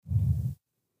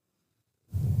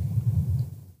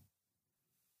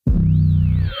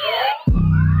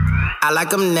I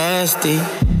like them nasty.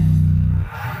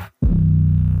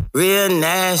 Real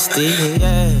nasty,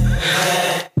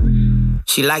 yeah.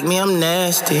 She like me, I'm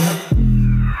nasty.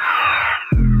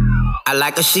 I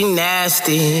like her, she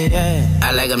nasty, yeah.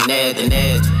 I like them nasty,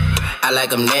 nasty. I like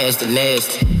them nasty,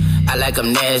 nasty. I like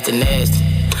them nasty, nasty.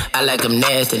 I like them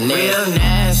nasty, nasty.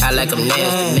 I like them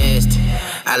nasty, nasty.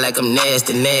 I like them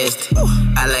nasty, nasty.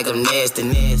 I like them nasty,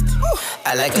 nasty.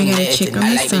 I like them nasty. I got a chick on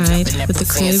my side with the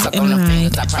crib and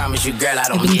ride. I've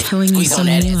been telling you so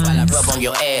many lies. Ain't nothing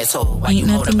good, it's all bad.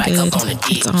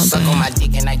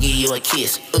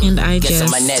 And I just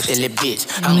wanna confess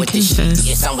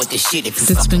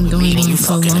that's been going on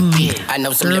so long. Girl, I've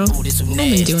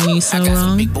been doing you so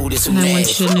wrong, and I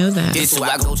want you to know that.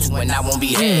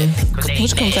 Yeah.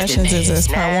 Which confessions is this?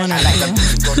 Part 1 or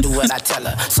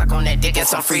 2?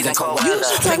 Some freezing cold water. You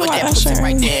should talk about Usher.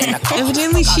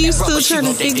 Evidently, she's still trying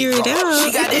to figure it out.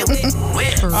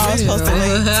 For real. I was supposed to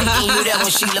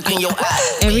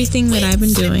Everything that I've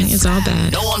been doing is all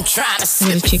bad. I got a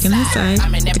chick on the side,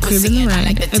 the crib and the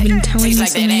ride. I've been telling you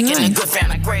so many lies.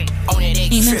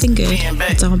 Ain't nothing good.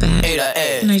 It's all bad.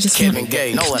 And I just want to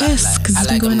confess, because it's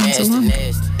been going on so long.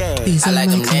 These are my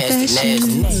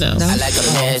confessions. No.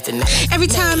 Every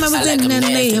time I was in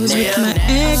LA, I was with my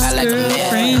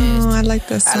ex-girlfriend. Oh, I like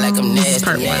that song. This is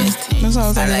part 1. That's all I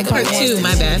was like. Part 2,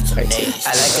 my bad. Part 2.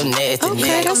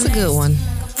 Okay, that's a good one.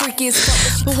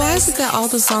 But why is it that all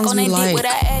the songs we like,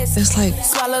 it's like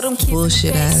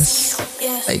bullshit ass?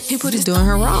 Like, people just doing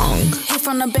her wrong.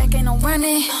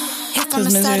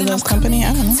 Because misery loves company?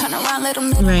 I don't know.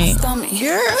 Right. Girl.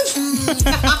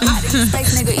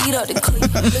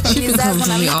 She can come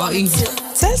to me all easy.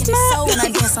 That's not. I was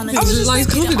just like,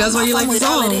 Kobe, that's why you like the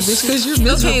song. Just because you're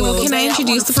miserable. Okay, well, can I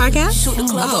introduce the podcast?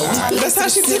 Oh. That's how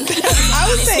she did that.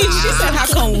 I was saying, she said, how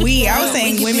come we? I was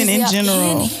saying women in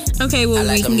general. Okay, well,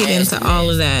 we can get into all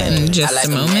of that in just a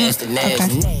moment.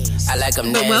 Okay.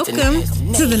 But welcome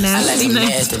to the Nasty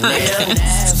Nights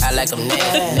podcast.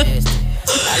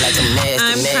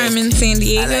 I'm Carmen San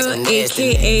Diego,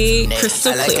 a.k.a.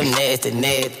 Crystal Clear.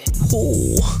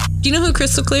 Do you know who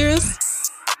Crystal Clear is?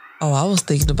 Oh, I was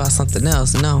thinking about something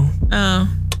else. No. Oh.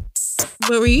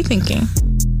 What were you thinking?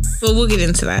 Well, we'll get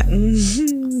into that.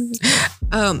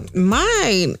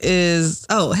 Mine is,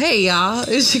 hey y'all,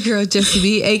 it's your girl Jessie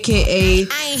B, aka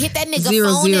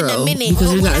 00,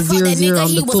 because we got 00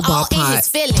 on the football pot.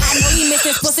 Sorry,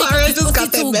 I just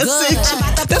got that message.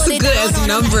 That's a good ass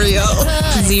number, yo.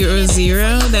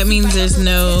 00. That means there's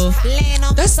no.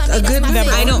 That's a good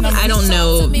number. I don't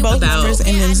know Both about. numbers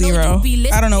end in 0.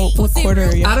 I don't know what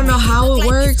quarter. I don't know how it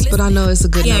works, but I know it's a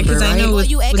good Yeah, number, because right? I know with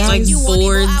like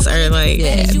boards are like,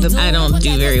 I don't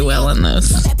do very well on those.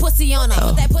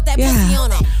 Yeah.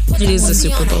 It is the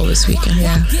Super Bowl this weekend.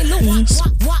 Yeah.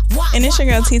 And it's your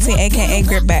girl TT, aka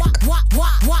Grip Back.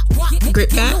 Grip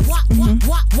back? Mm-hmm.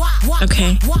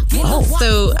 Okay.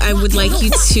 So I would like you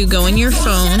to go on your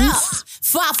phones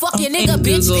and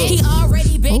Google.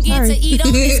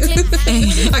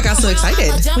 I got so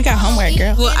excited. We got homework,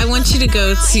 girl. Well, I want you to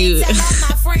go to.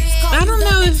 I don't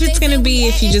know if it's gonna be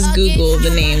if you just Google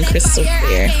the name Crystal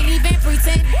Clear.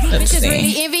 Let's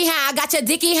see. We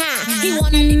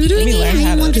learn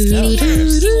how to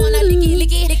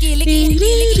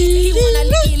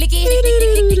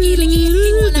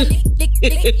I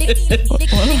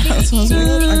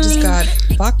just got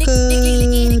vodka,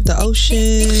 the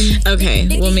ocean.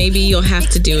 Okay, well maybe you'll have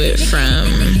to do it from.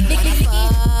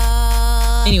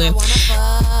 Anyway,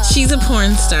 she's a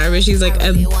porn star, but she's like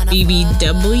a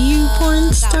BBW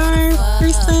porn star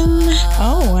person.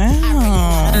 Oh wow.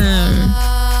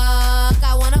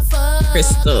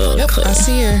 Crystal Clear. I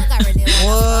see her.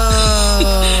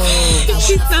 Whoa.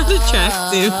 She's not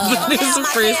attractive, but it's the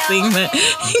first thing that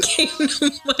came to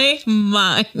my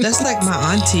mind. That's like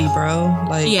my auntie, bro.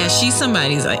 Like, Yeah, she's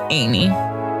somebody's like Amy.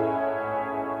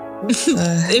 If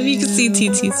you can see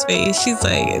TT's face, she's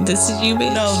like, "This is you,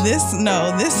 bitch." No,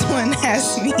 this one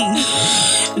has me.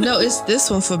 No, it's this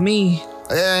one for me.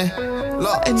 Yeah.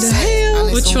 Look, In the hell?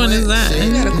 Which one is that?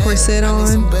 You got a corset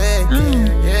on.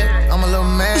 I'm a little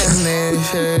man,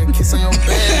 kiss on your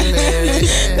bed.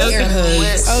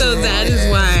 Okay. So that is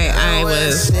why I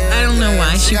don't know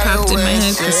why she popped in my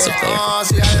head, Crystal Clear.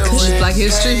 Because she's Black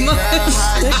History Month. Does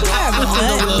she have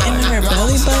blood in her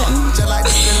belly button?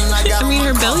 I mean,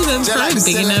 her belly button's probably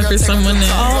big enough for someone to.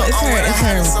 Oh, it's her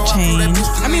chain.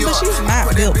 I mean, but she's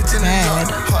not built bad.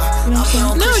 You know what I'm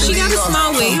saying? No, she got a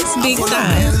small waist, big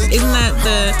thighs. Isn't that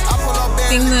the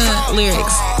sing the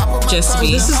lyrics? Just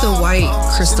be. This is the white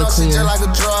Crystal Clear.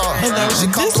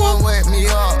 This one?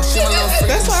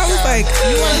 That's why I was like,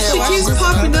 She keeps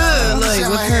popping up, like,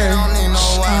 with her.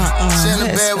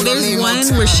 There's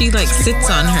one where she like sits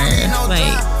on her,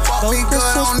 like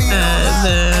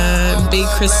the big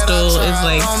crystal is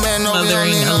like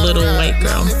mothering a little white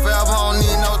girl.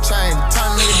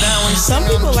 Some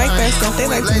people like that stuff. They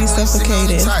like to be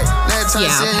suffocated. Yeah,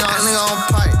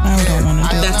 I don't want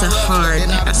to do that's a hard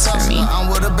pass for me.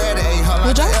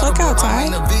 Would y'all fuck outside?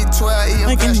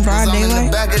 Like in broad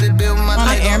daylight? On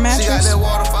an air mattress? I'm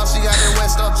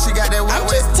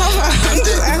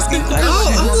just asking questions. Oh,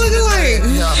 I'm looking like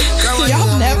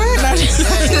y'all never?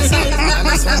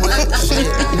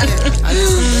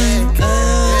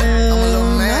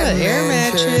 Not an air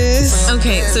mattress.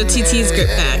 Okay, so TT's grip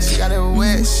back.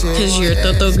 Because your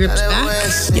Toto grip's back?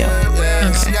 Yeah.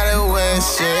 Okay.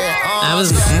 That was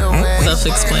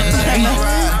self-explanatory.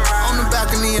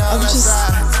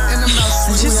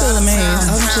 I'm just so amazed.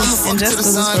 And just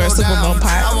because it's for a Super Bowl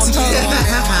pot. I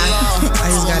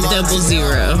just got it.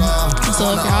 00.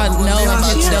 So if y'all know,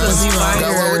 like it's 00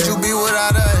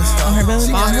 on her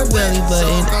belly,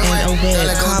 button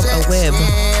and a web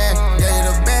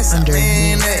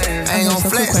underneath. Okay, so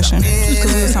quick question.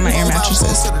 Because we were talking about air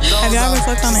mattresses. Have y'all ever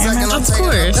fucked on an air mattress?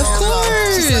 Of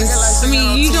course. I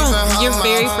mean, your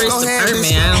very first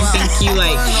apartment, I don't think you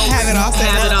like have it all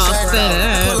set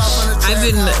up. I've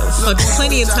been fucked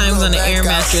plenty of times on an air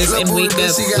mattress and wake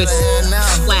up with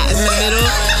flat in the middle,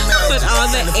 but all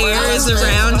the air is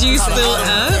around you still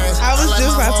up. I was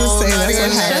just about to say that's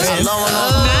what happened.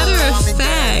 Matter of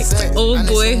fact, old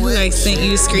boy who like sent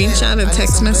you a screenshot of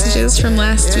text messages from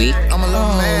last week. Oh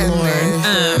Lord.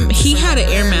 He had an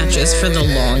air mattress for the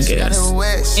longest,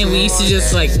 and we used to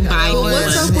just like buy new ones.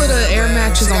 What's up with an air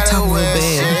mattress on top of a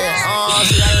bed?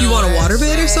 You want a water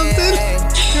bed or something?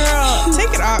 Girl,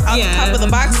 take it off on the top of the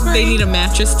box spring. They need a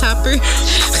mattress topper.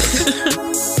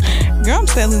 Girl, I'm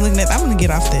steadily looking at. I'm gonna get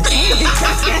off this.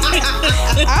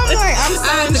 I'm so I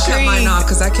had intrigued. to cut mine off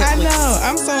because I kept. I know.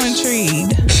 I'm so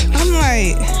intrigued. I'm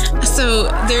like. So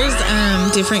there's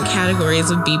different categories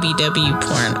of BBW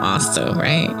porn also,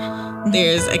 right?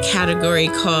 There's a category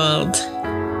called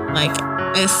like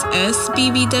SS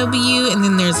BBW, and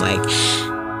then there's like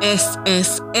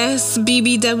SSS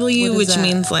BBW, which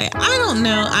means like, I don't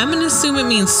know. I'm going to assume it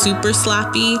means super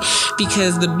sloppy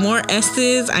because the more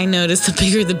S's I notice, the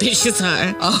bigger the bitches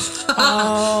are.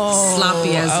 Oh.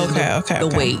 Sloppy as in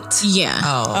the weight. Yeah.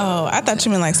 Oh, I thought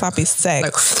you meant like sloppy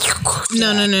sex.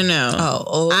 No.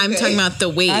 Oh, okay. I'm talking about the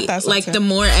weight. So like too. the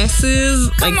more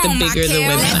S's, like the bigger the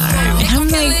women are. And I'm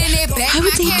like, why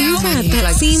would they do that?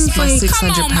 That seems my like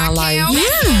 600-pound life.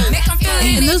 Yeah.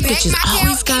 And those bitches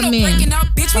always got men.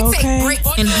 Okay.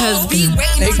 And husbands.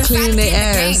 They clean their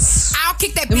ass.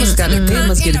 They must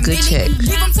get a good check.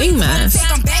 They must.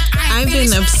 I've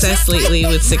been obsessed lately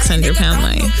with 600-pound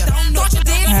life.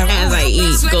 As I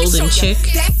eat golden chick.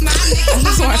 I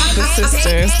just watched The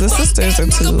Sisters. The Sisters are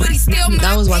too.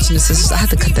 I was watching The Sisters. I had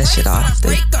to cut that shit off.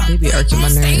 They be irking my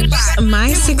nerves.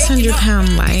 My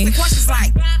 600-pound life,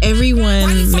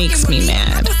 everyone makes me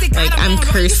mad. Like, I'm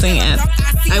cursing at.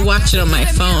 I watch it on my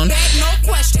phone,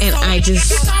 and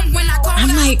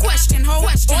I'm like,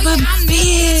 but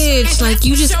bitch, like,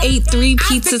 you just ate 3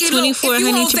 pizzas, 24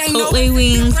 honey chipotle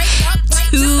wings,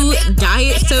 2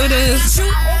 diet sodas.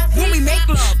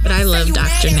 But I love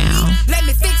Dr. Now.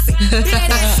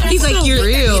 He's like, you're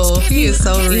real. He is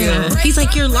so real. Yeah. He's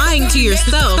like, you're lying to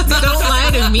yourself. Don't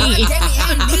lie to me.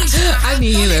 I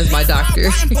need him as my doctor.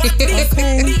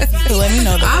 Okay. Let me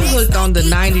know that. I'm hooked on the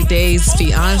 90 Days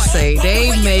Fiance.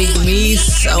 They make me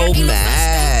so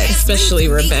mad. Especially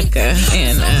Rebecca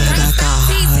and Rebecca.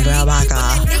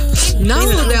 No,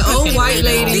 that old white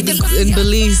lady in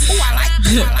Belize.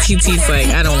 TT's like,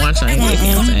 I don't watch 90 Day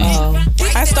Fiance.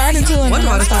 I started to. What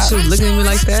about if she was looking at me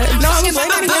like that? No, I was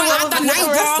waiting to hear what the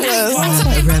rest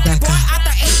was. Rebecca.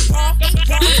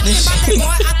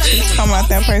 Talking about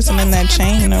that person in that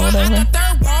chain or whatever.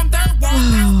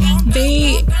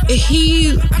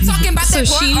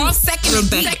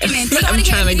 Rebecca. I'm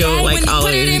trying to go like all the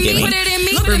way to the beginning.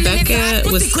 Rebecca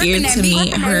was scared to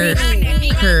meet her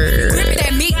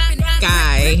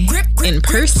guy in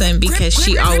person because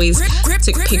she always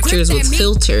took pictures with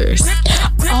filters.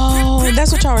 Oh,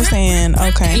 that's what y'all were saying.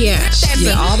 Okay. Yeah.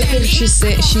 Yeah, all the pictures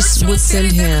she would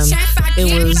send him, it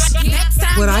was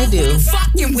what I do.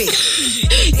 You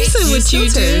said what you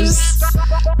do.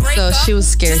 So she was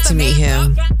scared to meet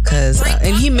him because,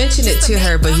 and he mentioned it to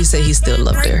her, but he said he still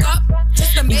loved her.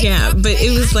 Yeah, but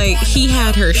it was like he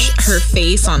had her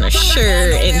face on a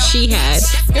shirt, and she had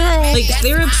like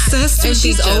they're obsessed with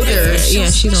each other. Yeah,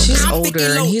 she's older,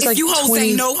 and he's like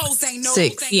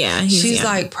 26. Yeah, she's young.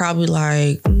 like probably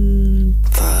like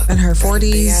in her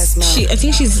 40s. I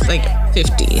think she's like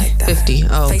 50.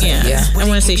 Oh, okay. Yeah. I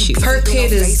want to say she's. Her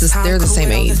kid they're the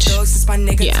same age.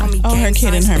 Yeah. Oh, her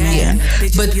kid and her man. Yeah.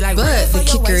 But the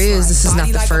kicker is this is not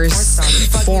the first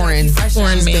foreign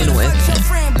man been with.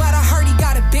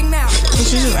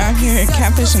 She's just out here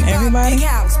catfishing everybody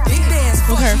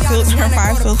with her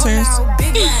 5 filters.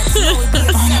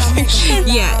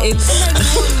 Yeah, it's.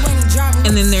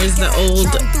 And then there's an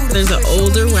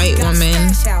older white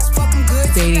woman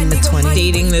dating the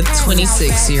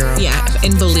 26-year-old. Yeah,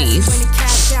 in Belize,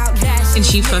 and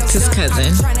she fucked his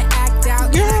cousin.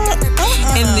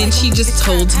 And then she just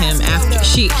told him after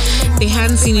they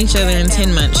hadn't seen each other in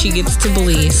 10 months. She gets to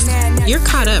Belize. You're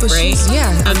caught up, right?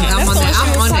 Yeah. Okay. I'm on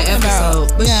that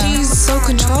episode. But she's so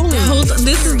controlling.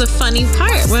 This is the funny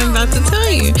part. What I'm about to tell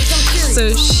you.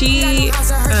 So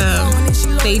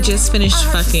they just finished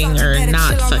fucking or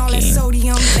not fucking.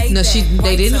 No,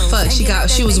 they didn't fuck.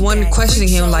 She was one questioning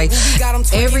him like,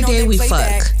 every day we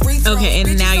fuck. Okay,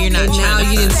 and now you're not. And now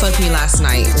you didn't fuck me last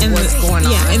night. And what's going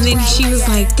on? Yeah, and then she was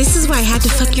like, "This is why I had to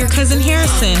fuck your cousin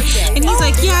Harrison," and he's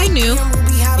like, "Yeah, I knew."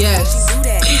 Yes.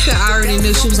 He said, I already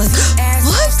knew. She was like,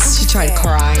 what? She tried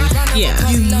crying. Yeah.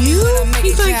 You knew?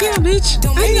 He's like, yeah, bitch.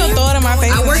 I ain't gonna throw it in my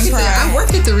face. I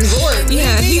work at the resort.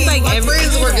 Yeah, he's like, my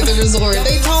friends work at the resort.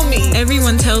 They told me.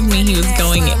 Everyone told me he was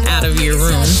going out of your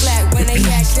room.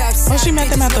 Oh, she met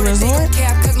them at the resort?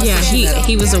 Yeah,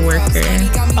 he was a worker.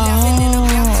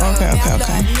 Oh, okay.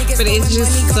 But it's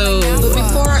just so. But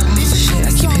before I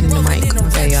keep hitting the mic.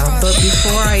 Okay, y'all. But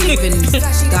before I even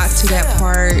got to that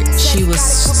part, she was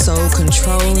so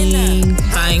controlling.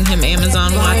 Buying him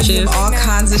Amazon watches. All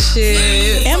kinds of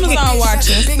shit. Amazon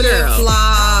watches.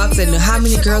 Flip-flops. And how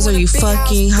many girls are you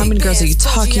fucking? How many girls are you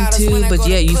talking to? But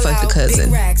yeah, you fucked the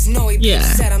cousin. Yeah.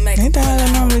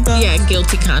 Yeah,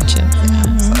 guilty conscience.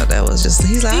 Mm-hmm. So that was just,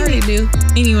 he's like, I already knew.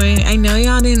 Anyway, I know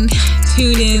y'all didn't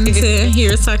tune in to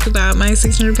hear us talk about my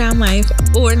 600-pound life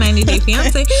or 90 Day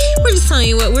Fiance. We're just telling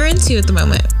you what we're into at the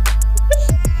moment.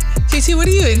 TT, what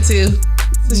are you into?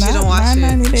 Since you don't watch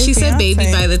it. She said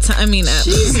baby by the time. I mean,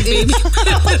 baby.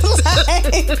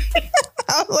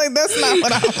 I was like, that's not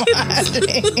what I'm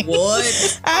watching.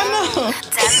 What? I know.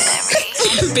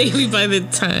 Baby by the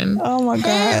time. Oh my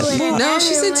God. No,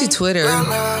 she's into Twitter. Girl,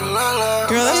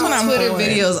 that's when I'm Twitter bored.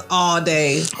 videos all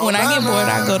day. When I get bored,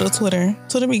 I go to Twitter.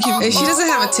 Twitter be cute. And she doesn't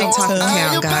have a TikTok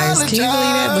account, guys. Can you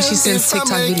believe that? But she sends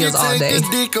TikTok videos all day.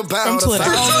 From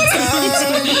Twitter.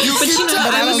 But you know,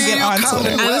 I don't get on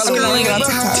Twitter. I was scrolling on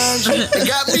TikTok.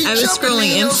 I was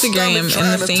scrolling Instagram, and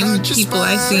the same people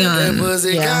I see on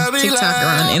TikTok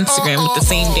are on Instagram with the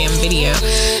same damn video.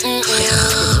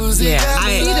 Yeah,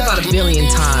 I see it about 1 billion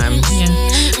times. Yeah,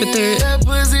 but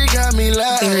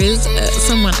there is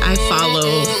someone I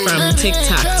follow from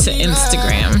TikTok to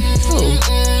Instagram.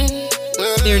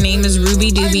 Their name is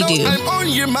Ruby Dooby Doo.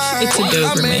 It's a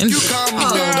Doberman. Oh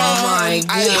my God!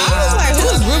 I was like,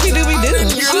 who's Ruby Dooby Doo?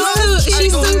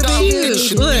 She's so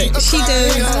cute. Look,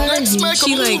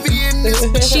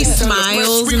 she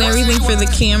smiles and everything for the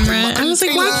camera. I was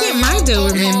like, why can't my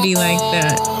Doberman be like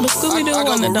that? But Scooby Doo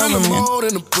wasn't a Doberman.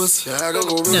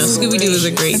 No, Scooby Doo is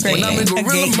a great Dane. A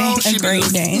great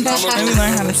Dane. Let me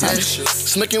learn how to talk.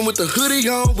 Sneaking with the hoodie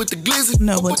on with the glizzy.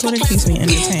 No, but Twitter keeps me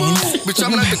entertained. Bitch,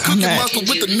 I'm like the cookie monster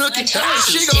with the nookie.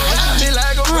 She gon' have me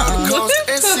like a roller coaster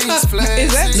and Six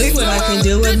Flags. Look what I can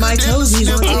do with my toesies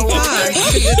on TikTok.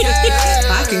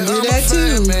 I can do that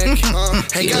too.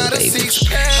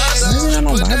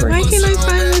 Why can't I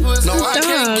find the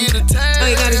dog?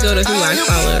 I gotta go to who I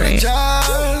follow, right?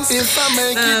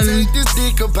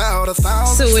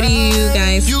 So what do you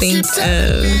guys think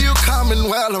of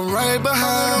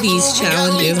these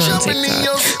challenges on TikTok?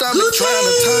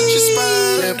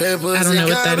 I don't know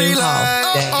what that is.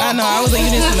 I know, I was like, you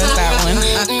didn't miss that one.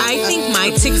 I think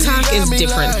my TikTok is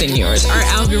different than yours. Our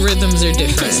algorithms are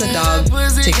different. It's a dog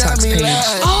TikTok's page.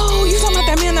 Oh, you talking about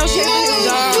that man that was shaking his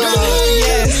dog?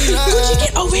 Yes. Gucci,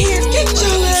 get over here. Get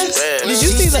your ass. Did you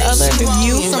see the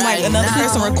view from like another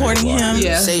person recording him?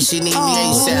 Yeah. Say she need me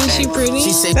ASAP. Is she pretty?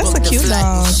 She say That's a cute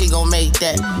dog. She gon' make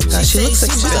that. She looks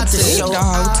like she's a big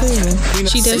dog too.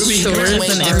 She does chores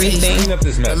and everything.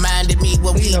 Reminded me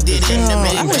what we did in the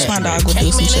I wish my dog would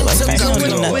do some shit like that. He don't do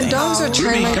When nothing. dogs are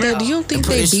trained like that, do you think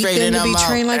they beat them to be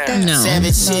trained like that? No. No,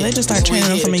 they just start training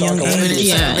them from a young age.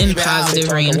 Yeah, and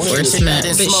positive reinforcement.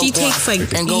 But she takes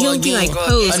he'll be like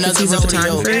pose because he's a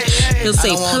photographer. He'll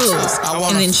say pose,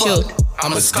 and then she'll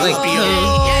I'm a like Scorpio.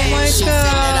 Oh my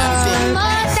God.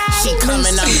 She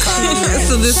coming, I'm coming.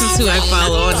 So this is who I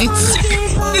follow on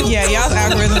Instagram. Yeah, y'all's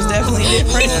algorithm's definitely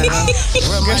different.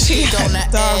 Girl, she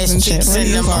got dogs and shit. What do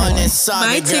you follow?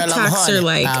 My TikToks are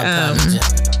like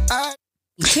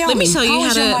Let me tell you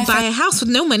how to buy a house with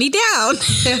no money down.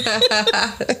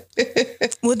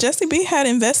 Well, Jessie B had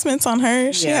investments on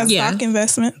her. She has stock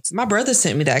investments. My brother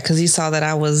sent me that because he saw that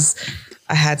I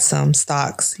had some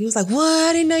stocks. He was like, "What?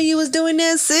 I didn't know you was doing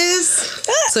that, sis."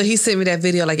 So he sent me that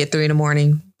video like at 3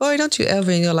 a.m. Boy, don't you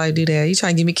ever in your life do that. You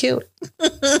trying to get me killed.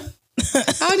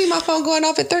 I don't need my phone going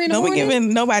off at 3 a.m. Don't be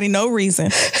giving nobody no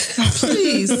reason.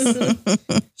 Please.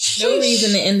 No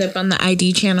reason to end up on the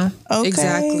ID channel. Okay.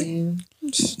 Exactly.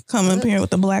 Come up here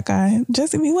with the black eye.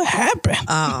 Jessie B, what happened?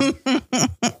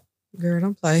 Girl,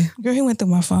 don't play. Girl, he went through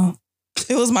my phone.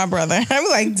 It was my brother. I was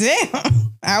like,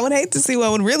 damn. I would hate to see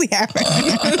what would really happen.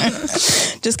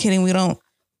 Just kidding. We don't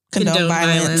condone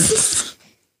violence.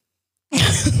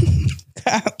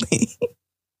 Golly.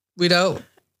 We don't.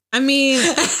 I mean,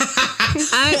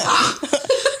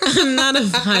 I'm not a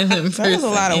violent person. There's a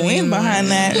lot of wind behind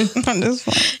that.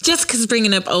 Jessica's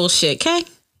bringing up old shit, okay?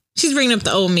 She's bringing up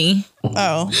the old me.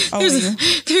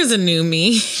 There's a new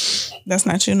me. That's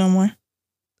not you no more.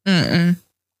 Mm-mm.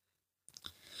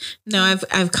 No,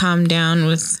 I've calmed down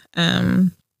with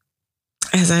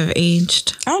as I've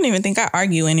aged. I don't even think I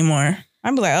argue anymore.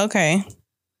 I'm like, okay.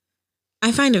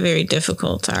 I find it very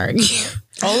difficult to argue.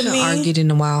 I haven't argued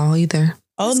in a while either.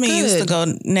 Old me used to go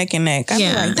neck and neck. I'd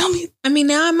be like, don't be. I mean,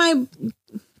 now I might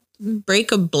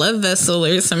break a blood vessel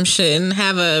or some shit and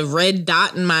have a red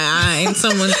dot in my eye, and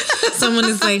someone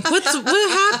is like, what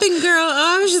happened, girl?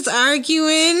 Oh, I was just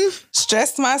arguing.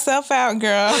 Stressed myself out,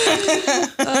 girl.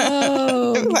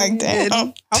 Oh, like,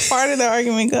 damn. How far did the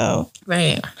argument go?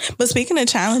 Right. But speaking of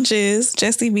challenges,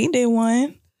 Jessie B did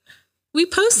one. We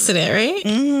posted it, right?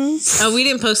 Mm-hmm. Oh, we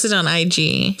didn't post it on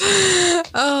IG.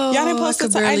 Oh, y'all didn't post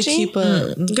it to IG? Keep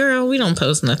up. Girl, we don't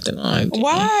post nothing on IG.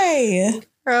 Why?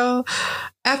 Girl,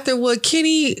 after what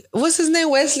Kenny, what's his name?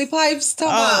 Wesley Pipes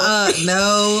talking about?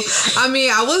 No. I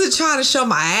mean, I wasn't trying to show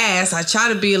my ass. I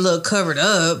tried to be a little covered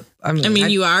up. I mean,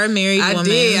 you are a married woman.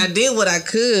 I did what I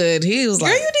could. He was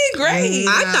like, girl, you did great.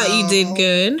 I thought you did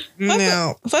good.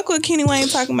 Fuck what Kenny Wayne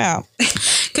talking about.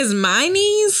 Because my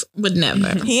knees would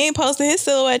never. He ain't posted his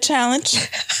silhouette challenge.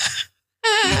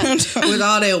 With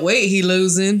all that weight he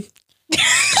losing.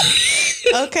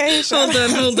 Okay. Hold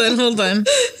on.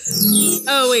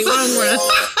 Oh, wait, wrong one.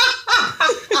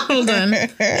 Hold on.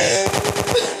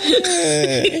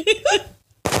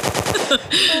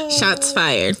 Shots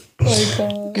fired. Oh my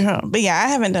God. Girl, but yeah, I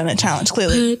haven't done a challenge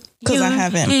clearly because I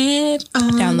haven't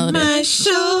downloaded my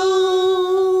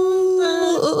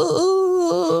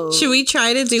Should we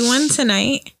try to do one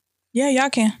tonight? Yeah, y'all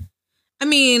can. I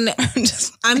mean,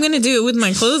 I'm gonna do it with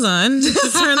my clothes on.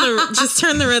 Just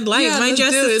turn the red light. My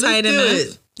dress is tight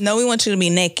enough. No, we want you to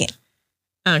be naked.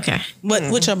 Okay.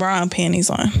 With your bra and panties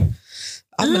on.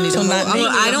 I'm gonna need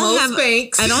I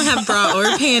don't have bra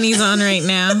or panties on right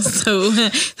now, so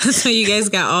that's why you guys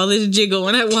got all this jiggle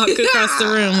when I walk across the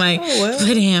room. Like,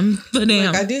 put him. Like,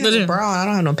 I do have a bra on. I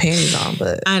don't have no panties on,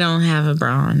 but I don't have a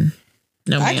bra on.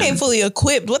 No, I came fully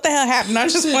equipped. What the hell happened? I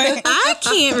just went. I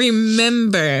can't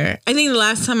remember. I think the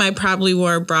last time I probably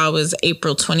wore a bra was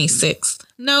April 26th.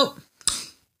 Nope.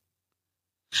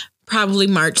 Probably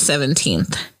March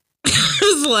 17th.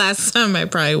 Was the last time I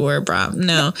probably wore a bra.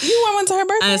 No. You wore one to her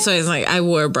birthday? So I was like, I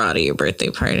wore a bra to your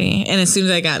birthday party. And as soon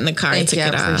as I got in the car, I took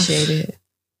it off. I appreciate it.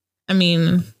 I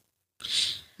mean,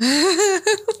 yeah,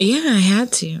 I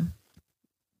had to.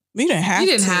 You didn't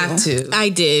have to. I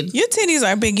did. Your titties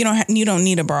are big. You don't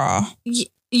need a bra.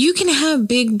 You can have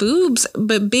big boobs,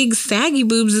 but big saggy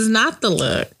boobs is not the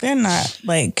look. They're not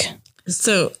like.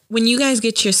 So when you guys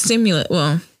get your stimulus,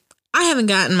 well, I haven't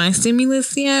gotten my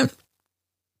stimulus yet.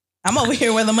 I'm over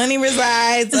here where the money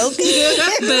resides. Okay.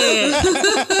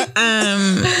 But,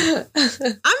 I'm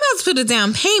about to put a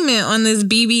down payment on this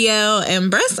BBL and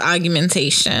breast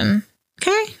augmentation.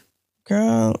 Okay.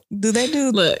 Girl, do they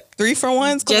do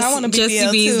 3-for-1s? Because I want a BBL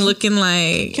Jessie B's too. looking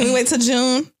like. Can we wait till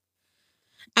June?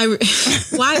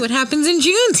 Why? What happens in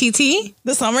June, TT?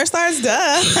 The summer starts,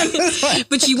 duh.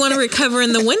 But you want to recover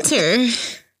in the winter.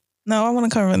 No, I want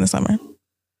to cover in the summer.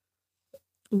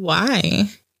 Why?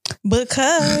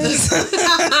 Because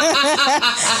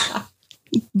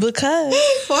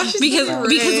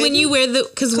when you wear the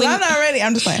I'm not ready.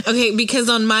 I'm just playing. Okay, because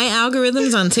on my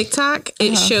algorithms on TikTok,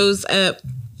 it shows up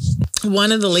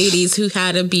one of the ladies who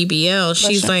had a BBL.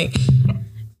 She's like,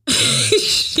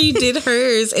 she did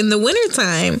hers in the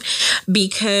wintertime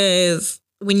because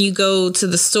when you go to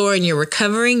the store and you're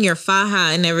recovering, your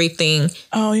faja and everything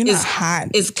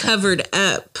is covered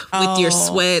up with your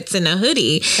sweats and a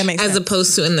hoodie. That makes sense.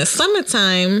 Opposed to in the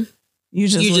summertime, you're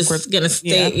just gonna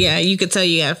stay. Yeah, you could tell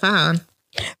you got faja.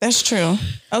 That's true.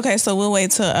 Okay, so we'll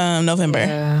wait till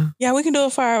November. Yeah, we can do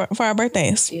it for our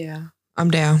birthdays. Yeah.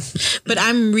 I'm down. But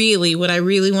what I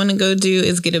really want to go do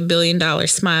is get $1 billion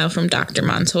smile from Dr.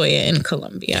 Montoya in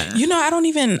Colombia. You know, I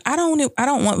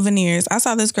don't want veneers. I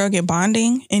saw this girl get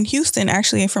bonding in Houston,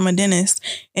 actually, from a dentist,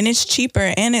 and it's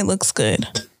cheaper and it looks good.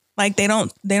 Like they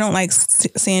don't like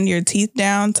sand your teeth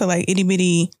down to like itty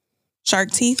bitty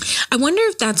shark teeth. I wonder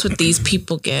if that's what these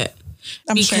people get.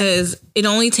 Because it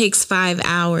only takes 5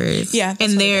 hours. Yeah.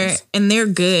 And they're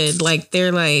good. Like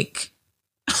they're like,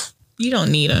 you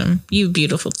don't need them. You have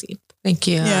beautiful teeth. Thank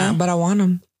you. Yeah. But I want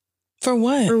them. For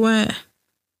what? For what?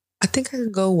 I think I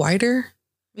could go whiter.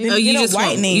 Oh, you just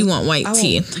whitening. You want white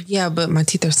teeth. Yeah, but my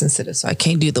teeth are sensitive, so I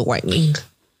can't do the whitening.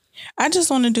 I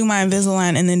just want to do my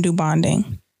Invisalign and then do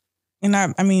bonding. And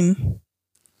I mean.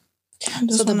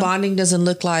 So the bonding doesn't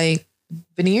look like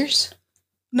veneers?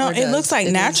 No, it looks like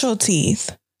natural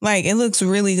teeth. Like it looks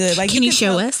really good. Like can you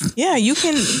show us? Yeah, you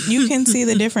can see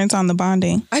the difference on the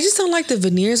bonding. I just don't like the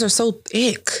veneers are so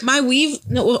thick. My weave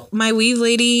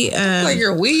lady. Like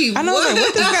your weave. I know what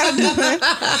this got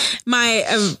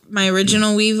to do. My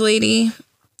original weave lady.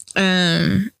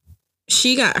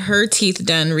 She got her teeth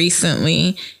done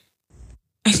recently.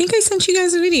 I think I sent you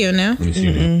guys a video now.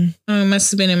 Oh, it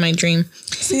must have been in my dream.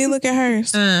 See, look at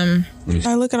hers.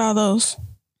 I look at all those.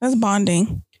 That's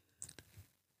bonding.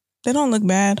 They don't look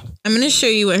bad. I'm going to show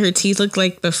you what her teeth looked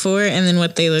like before and then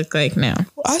what they look like now.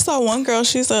 I saw one girl,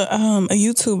 she's a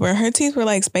YouTuber. Her teeth were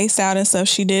like spaced out and stuff.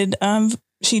 She did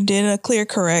a clear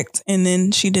correct and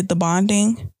then she did the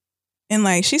bonding. And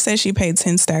like she said she paid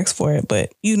 10 stacks for it,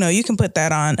 but you know, you can put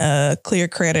that on clear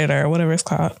credit or whatever it's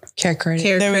called. Care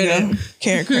credit. There we go.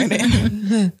 Care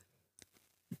credit.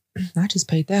 I just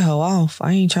paid that hoe off.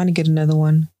 I ain't trying to get another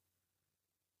one.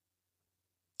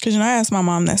 Because, you know, I asked my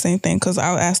mom that same thing because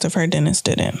I asked if her dentist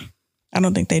did it. I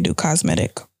don't think they do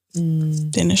cosmetic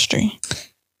dentistry.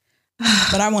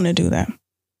 But I want to do that.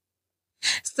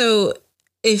 So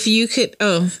if you could,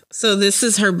 so this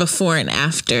is her before and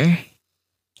after.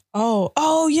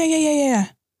 Oh, yeah.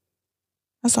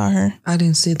 I saw her. I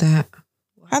didn't see that.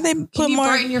 How they put Can you more?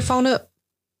 brighten your phone up?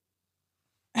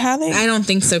 How they? I don't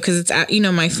think so because it's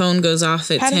my phone goes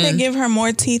off at 10. How did they give her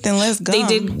more teeth and less gum?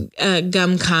 They did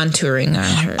gum contouring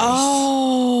on her.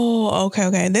 Oh,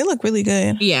 okay. They look really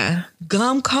good. Yeah,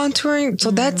 gum contouring.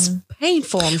 So that's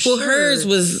painful. I'm sure. Well, hers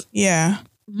was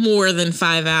more than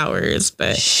 5 hours,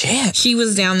 but shit, she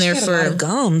was down there for a lot of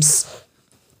gums.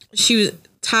 She was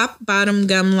top bottom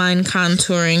gum line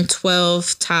contouring,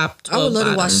 12 top, 12 I would love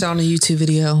bottom. to watch that on a YouTube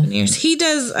video. He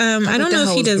does. I don't know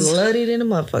if he does. Bloodied in a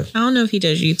motherfucker. I don't know if he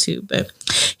does YouTube, but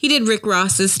he did Rick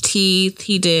Ross's teeth.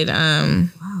 He did.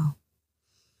 Wow.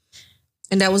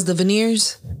 And that was the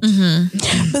veneers.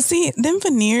 Mm-hmm. But see, them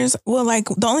veneers. Well, like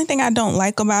the only thing I don't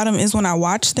like about them is when I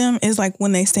watch them is like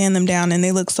when they stand them down and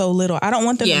they look so little. I don't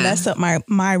want them to mess up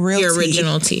my real your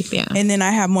original teeth. Yeah, and then I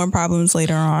have more problems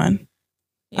later on.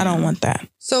 I don't want that.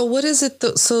 So what is it?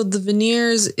 So the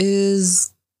veneers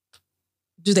is,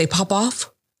 do they pop off?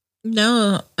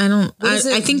 No, I don't.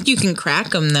 I think you can crack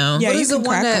them though. Yeah, what is the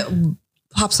one that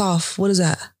pops off? What is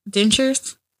that?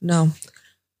 Dentures? No.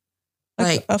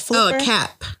 Like a flipper? A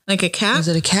cap. Like a cap? Is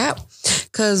it a cap?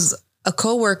 Because a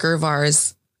coworker of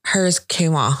ours, hers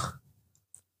came off.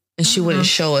 And she wouldn't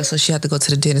show us, so she had to go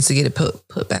to the dentist to get it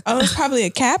put back. Oh, it's probably a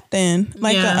cap then.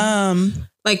 Like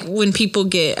like when people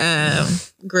get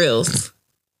grills.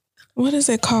 What is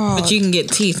it called? But you can get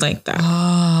teeth like that.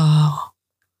 Oh.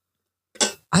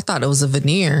 I thought it was a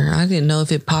veneer. I didn't know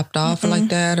if it popped off like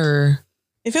that or...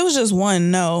 If it was just one,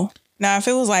 no. Now, if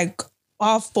it was like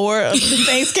all four of the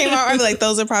things came out, I'd be like,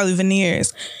 those are probably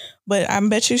veneers. But I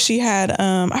bet you she had,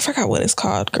 I forgot what it's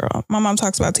called, girl. My mom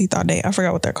talks about teeth all day. I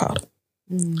forgot what they're called.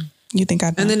 You think I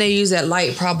know? And then they use that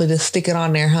light probably to stick it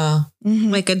on there, huh? Mm-hmm.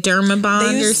 Like a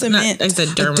dermabond or cement. I said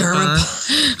dermabond.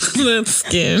 That's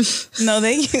skin. No,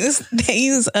 they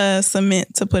use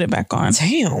cement to put it back on.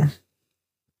 Damn.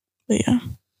 But yeah.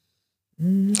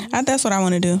 That's what I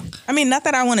want to do. I mean, not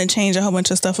that I want to change a whole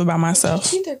bunch of stuff about myself. I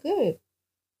think they're good.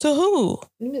 To who?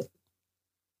 They're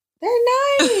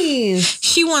nice.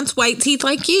 She wants white teeth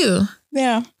like you.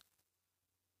 Yeah.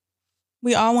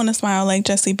 We all want to smile like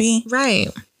Jessie B. Right.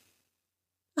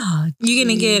 Oh, you're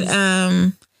going to get...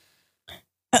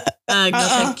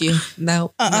 thank you.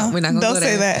 No, we're not going to go there. Don't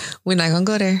say that. We're not going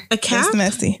to go there. A cap? That's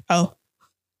messy. Oh.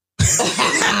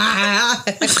 I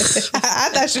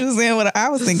thought she was saying what I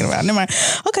was thinking about. Never mind.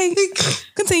 Okay,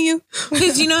 continue.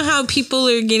 Because you know how people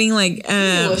are getting like...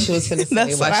 what she was going to say.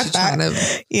 That's what I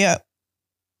thought. Yeah.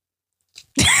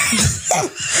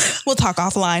 We'll talk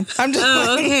offline. I'm just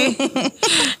okay.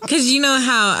 Because you know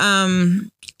how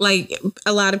like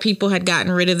a lot of people had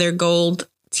gotten rid of their gold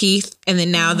teeth and then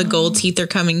now the gold teeth are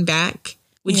coming back.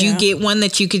 Would you get one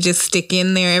that you could just stick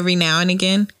in there every now and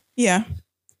again? Yeah.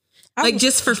 Like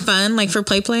just for fun, like for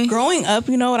play? Growing up,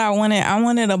 you know what I wanted? I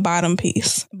wanted a bottom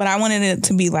piece, but I wanted it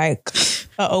to be like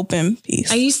an open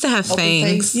piece. I used to have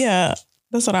fangs. Yeah,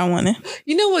 that's what I wanted.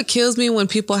 You know what kills me when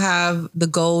people have the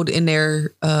gold in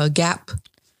their Gap?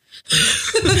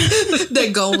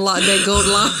 that gold line.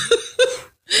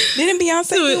 Didn't Beyonce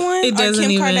do one? It doesn't or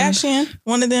Kim even. Kardashian?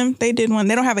 One of them, they did one.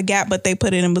 They don't have a gap, but they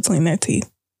put it in between their teeth.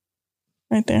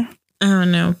 Right there. I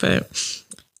don't know, but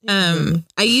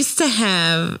I used to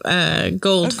have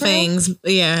gold fangs.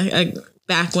 Yeah,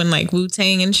 back when like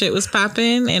Wu-Tang and shit was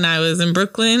popping, and I was in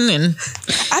Brooklyn, and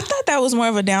I thought that was more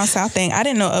of a down south thing. I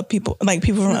didn't know up people from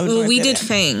up north. We did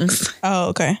fangs. Oh,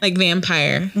 okay. Like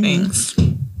vampire fangs.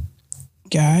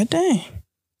 God dang.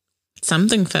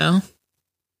 Something fell.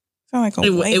 Sound like a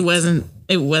weight.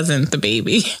 It wasn't the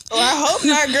baby. Well, I hope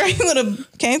not, girl. You would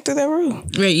have came through that roof.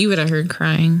 Right, you would have heard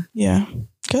crying. Yeah.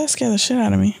 That scared the shit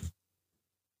out of me.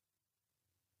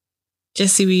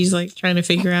 Jesse B's like trying to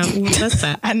figure out what's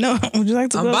that. I know. Would you like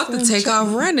to I'm about to take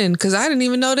off running because I didn't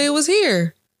even know they was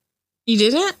here. You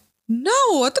didn't? No,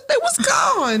 I thought they was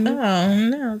gone. Oh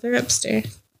no, they're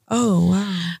upstairs. Oh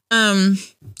wow.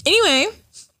 Anyway,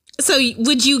 so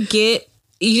would you get?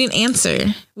 You didn't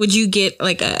answer. Would you get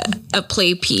like a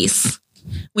play piece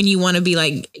when you want to be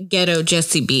like ghetto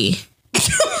Jessie B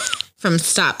from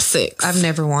Stop 6? I've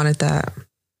never wanted that.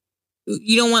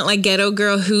 You don't want like ghetto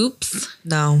girl hoops?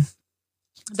 No.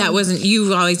 That wasn't,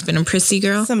 you've always been a prissy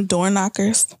girl? Some door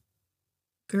knockers.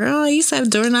 Girl, I used to have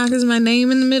door knockers, my name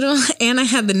in the middle, and I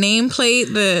had the name plate,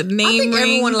 the name I think ring.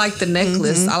 everyone liked the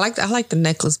necklace. I like the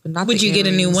necklace, but not. Would you get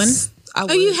a new one?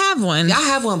 Oh, you have one. Yeah, I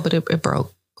have one, but it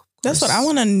broke. That's what I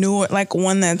want, a newer, like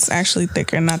one that's actually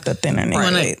thicker, not the thinner.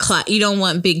 You don't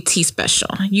want Big T special.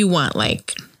 You want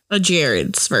like a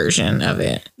Jared's version of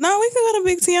it. No, we can go to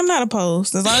Big T. I'm not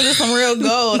opposed. As long as it's some real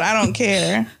gold, I don't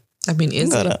care. I mean,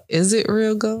 is it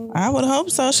real gold? I would hope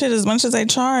so. Shit, as much as they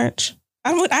charge.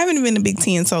 I haven't been to Big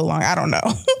T in so long. I don't know.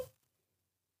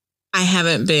 I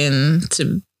haven't been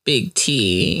to Big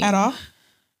T at all.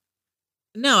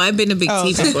 No, I've been to Big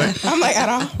T before. I'm like, at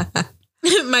all.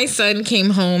 My son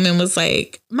came home and was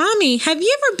like, "Mommy, have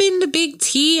you ever been to Big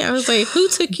T?" I was like, "Who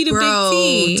took you to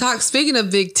Big T?" Speaking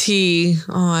of Big T,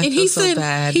 I feel so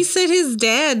bad. He said his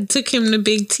dad took him to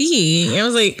Big T. And I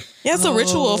was like, "Yeah, it's a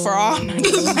ritual for all."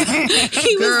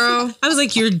 I was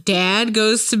like, "Your dad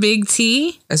goes to Big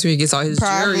T?" That's where he gets all his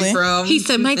jewelry from. He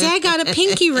said, "My dad got a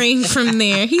pinky ring from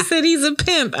there." He said he's a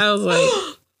pimp. I was like,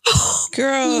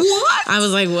 "Girl, what?" I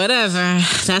was like, "Whatever.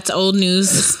 That's old news."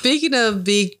 Speaking of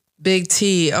Big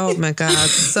T, oh my God.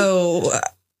 So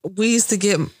we used to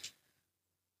get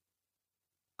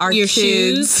our your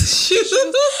kids shoes.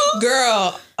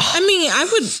 Girl. I mean, I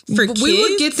would we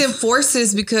would get them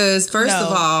Forces because first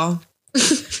of all,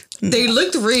 they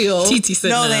looked real. TT said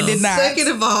no, they did not. Second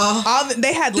of all,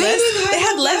 they had less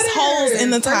holes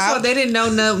in the top. First of all, they didn't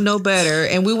know no better,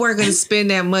 and we weren't going to spend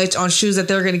that much on shoes that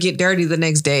they were going to get dirty the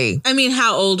next day. I mean,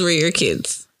 how old were your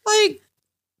kids? Like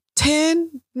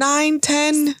 9,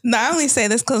 10. No, I only say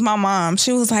this because my mom,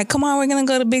 she was like, "Come on, we're gonna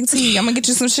go to Big T. I'm gonna get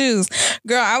you some shoes."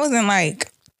 Girl, I was in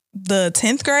like the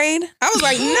 10th grade. I was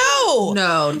like,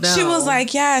 no. She was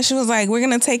like, yeah. She was like, "We're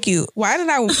gonna take you." Why did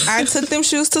I took them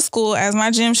shoes to school as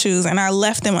my gym shoes, and I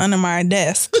left them under my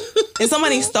desk, and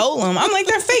somebody stole them. I'm like,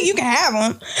 "They're fake. You can have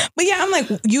them." But yeah, I'm like,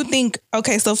 you think,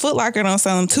 okay, so Foot Locker don't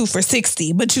sell them 2 for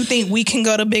 $60, but you think we can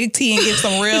go to Big T and get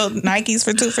some real Nikes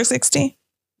for 2 for $60?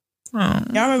 Y'all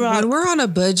remember when we're on a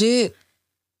budget?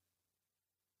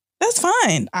 That's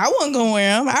fine. I wouldn't go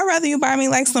wear them. I'd rather you buy me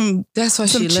like some. That's why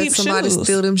she let somebody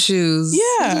steal them shoes.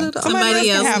 Yeah, somebody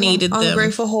else needed them.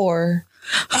 Ungrateful whore.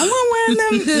 I want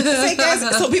wearing them fake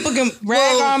ass so people can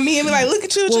rag on me and be like, "Look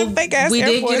at you with your fake ass." We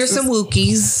did get her some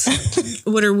Wookies.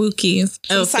 What are Wookies?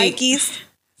 Some Psyches.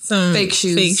 Some fake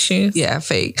shoes. Fake shoes. Yeah,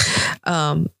 fake.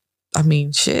 I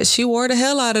mean, shit. She wore the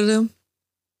hell out of them.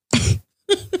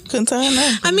 Couldn't tell her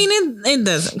nothing. I mean, it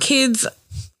doesn't. Kids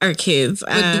are kids.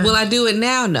 Will I do it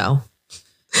now? No.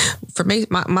 For me,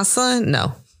 my son,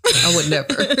 no. I would never.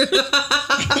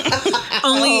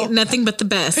 Only nothing but the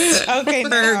best. Okay,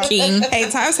 Burger King. Hey,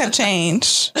 times have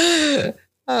changed.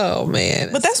 Oh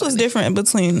man. But that's what's different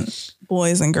between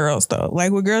boys and girls, though.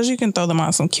 Like with girls, you can throw them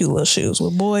on some cute little shoes.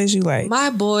 With boys, you like.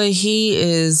 My boy,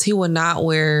 he will not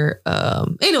wear.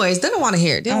 Anyways, they don't want to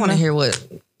hear it. They don't want to hear what.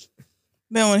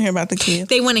 They don't want to hear about the kids.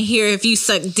 They want to hear if you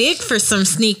suck dick for some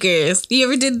sneakers. You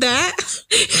ever did that?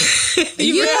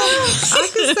 Yeah, I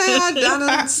could say I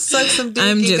done suck some dick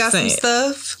and got saying.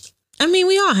 Some stuff. I mean,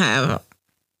 we all have.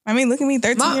 I mean, look at me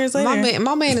 13 years later.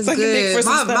 My man is good.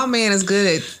 My man is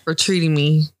good for treating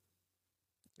me.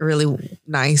 really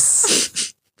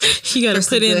nice. You got to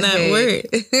put in that word.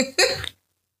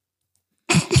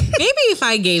 Maybe if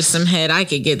I gave some head, I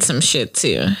could get some shit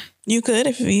too. You could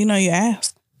if you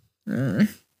ask.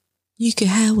 You can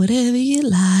have whatever you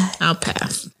like. I'll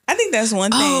pass. I think that's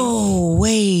one thing. Oh,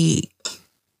 wait.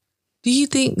 Did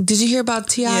you hear about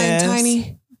T.I. and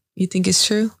Tiny? You think it's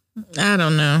true? I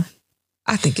don't know.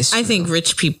 I think it's true. I think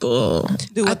rich people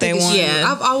do what they want. Yeah.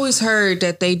 I've always heard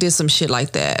that they did some shit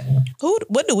like that.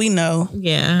 What do we know?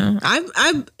 Yeah.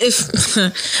 If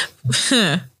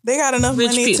they got enough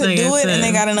money to do it and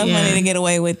they got enough money to get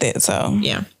away with it. So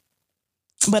yeah.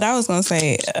 But I was going to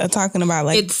say, talking about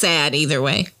like... It's sad either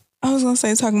way. I was going to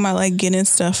say, talking about like getting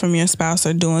stuff from your spouse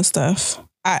or doing stuff.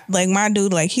 Like my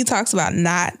dude, like he talks about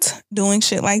not doing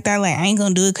shit like that. Like I ain't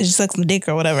going to do it because you suck some dick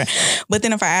or whatever. But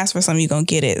then if I ask for something, you're going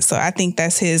to get it. So I think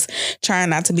that's his trying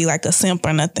not to be like a simp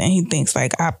or nothing. He thinks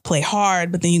like I play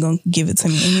hard, but then you're going to give it to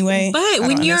me anyway. But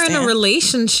when you're in a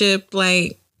relationship,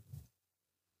 like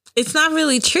it's not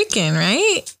really tricking,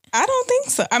 right? I don't think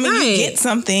so. I mean, you get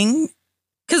something.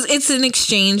 Because it's an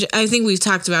exchange. I think we've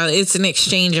talked about it. It's an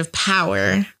exchange of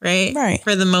power, right? Right.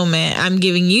 For the moment. I'm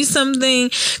giving you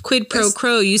something. Quid pro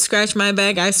quo. You scratch my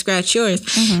back, I scratch yours.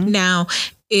 Mm-hmm. Now,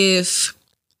 if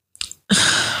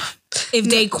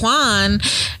Daquan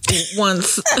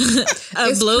wants a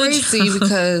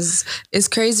blowjob. It's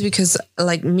crazy because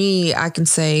like me, I can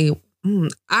say, I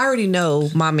already know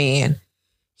my man.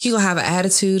 He gonna have an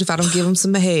attitude if I don't give him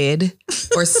some head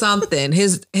or something.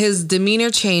 His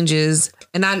demeanor changes,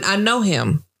 and I know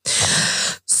him,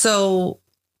 so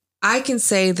I can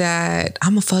say that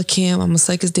I'm gonna fuck him. I'm gonna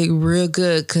suck his dick real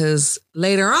good because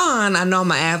later on I know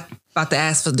I'm about to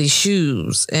ask for these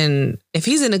shoes, and if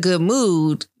he's in a good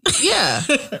mood, yeah.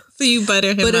 So you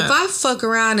butter him. But up. if I fuck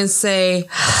around and say,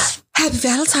 Happy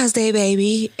Valentine's Day,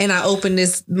 baby, and I open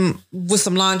this with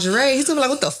some lingerie, he's gonna be like,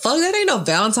 what the fuck? That ain't no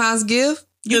Valentine's gift.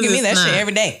 You give me that shit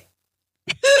every day.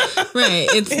 Right,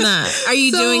 it's not. Are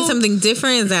you doing something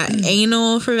different? Is that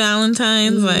anal for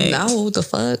Valentine's? Like, no, what the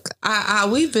fuck?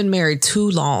 We've been married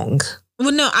too long.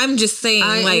 Well, no, I'm just saying.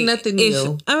 Ain't nothing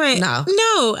new. All right,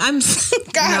 no, I'm.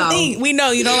 Golly, we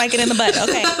know you don't like it in the butt.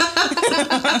 Okay,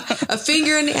 a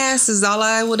finger in the ass is all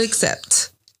I would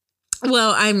accept.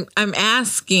 Well, I'm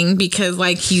asking because,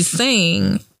 like he's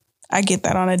saying. I get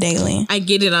that on a daily. I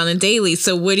get it on a daily.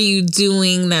 So what are you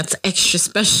doing that's extra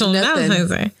special?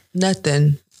 Nothing.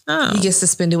 Nothing. Oh. He gets to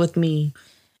spend it with me.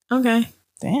 Okay.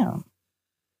 Damn.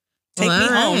 Take me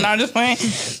home. Not just playing.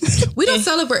 We don't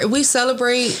celebrate. We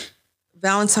celebrate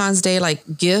Valentine's Day like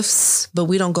gifts, but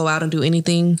we don't go out and do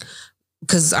anything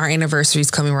because our anniversary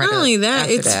is coming right up. Not only that,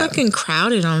 it's fucking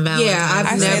crowded on Valentine's. Yeah,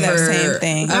 I say that same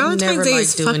thing. Valentine's Day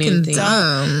is fucking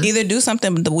dumb. Either do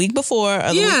something the week before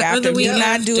or the week after. Do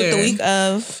not do it the week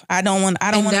of. I don't want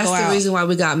to go out. That's the reason why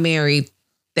we got married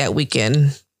that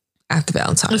weekend after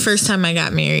Valentine's. The first time I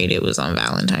got married, it was on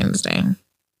Valentine's Day.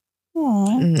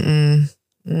 Aww.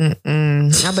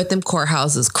 I bet them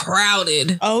courthouses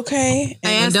crowded. Okay.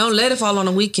 And don't let it fall on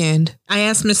a weekend. I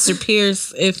asked Mr.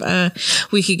 Pierce if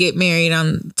we could get married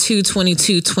on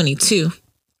 2/22/22.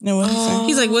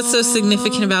 He's like, what's so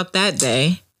significant about that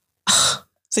day?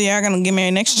 So y'all gonna get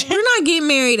married next year? We're not getting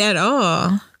married at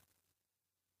all.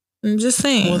 I'm just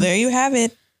saying. Well, there you have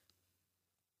it.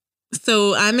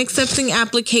 So I'm accepting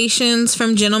applications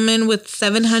from gentlemen with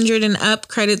 700 and up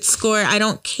credit score. I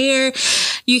don't care.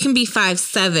 You can be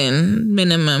 5'7"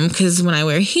 minimum because when I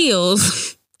wear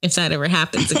heels, if that ever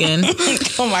happens again.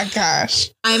 Oh my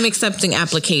gosh. I'm accepting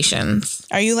applications.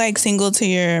 Are you like single till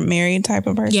you're married type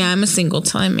of person? Yeah, I'm a single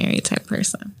till I'm married type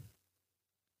person.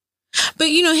 But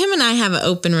him and I have an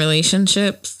open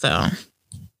relationship, so.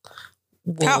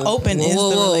 How open is the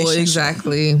relationship?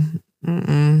 Exactly.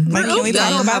 Like, can we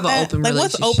talk about that? Like,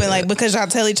 what's open? Like, because y'all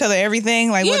tell each other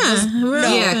everything? Like,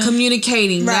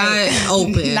 communicating, right. Not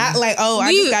open. Not like,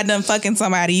 I just got done fucking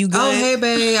somebody. You good? Oh, hey,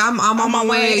 babe, I'm on my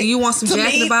way. You want some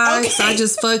Jack in the Box? Okay. I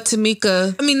just fucked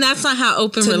Tamika. I mean, that's not how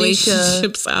open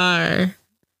relationships are.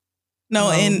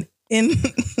 No, in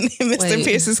Mr.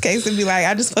 Pierce's case, it'd be like,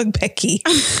 I just fucked Becky.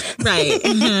 Right.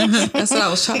 That's what I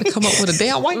was trying to come up with a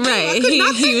damn white. Right.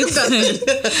 He was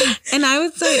and I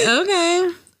would say, okay.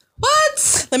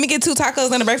 What? Let me get 2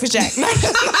 tacos and a breakfast jack.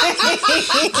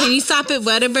 Can you stop at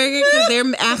Whataburger? Because their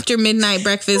after midnight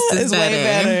breakfast is better. Way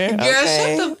better. Girl,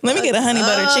 okay. shut the Let me get a honey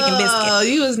butter chicken biscuit. Oh,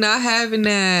 you was not having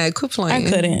that. Quit playing. I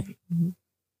couldn't.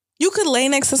 You could lay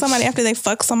next to somebody after they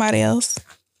fuck somebody else.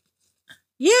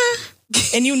 Yeah.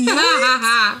 And you knew it?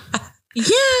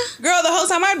 Yeah. Girl, the whole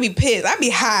time I'd be pissed. I'd be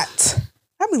hot.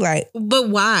 I'd be like. But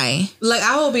why? Like,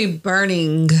 I will be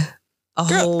burning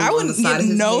hole. I wouldn't get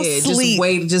no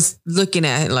sleep. Just looking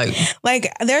at it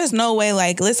like there's no way.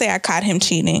 Like, let's say I caught him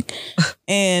cheating,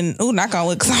 and knock on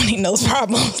wood, because I don't need those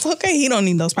problems. Okay, he don't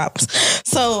need those problems.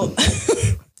 So.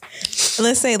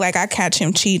 Let's say like I catch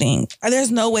him cheating.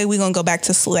 There's no way we're gonna go back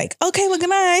to sleep. Like, okay, well, good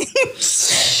night.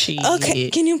 Okay,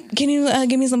 can you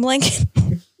give me some blanket?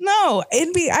 No,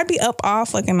 I'd be up all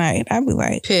fucking night. I'd be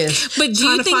like pissed. But do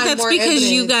you think that's because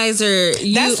evidence. You guys are?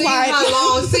 That's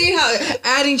why. See how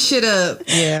adding shit up.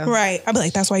 Yeah, right. I'd be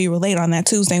like, that's why you were late on that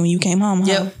Tuesday when you came home.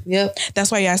 Huh? Yep.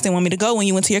 That's why you guys didn't want me to go when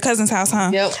you went to your cousin's house,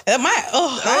 huh? Yep. We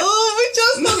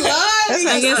just alive.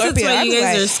 I guess that's why you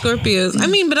guys are Scorpios. I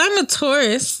mean, but I'm a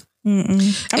Taurus. I'm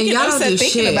getting upset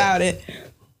thinking about it.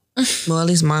 Well, at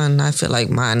least mine. I feel like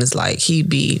mine is like he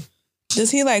be. Does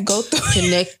he like go through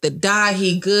connect the dot?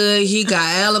 He good. He got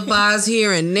alibis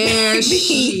here and there.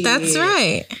 That's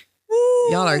right.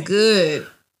 Y'all are good.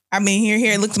 I mean,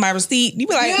 here. Look at my receipt. You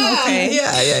be like, okay,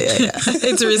 yeah.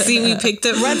 It's a receipt we picked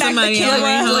up from somebody.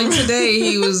 Like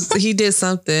today, he did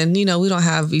something. You know, we don't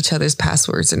have each other's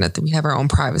passwords or nothing. We have our own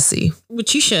privacy,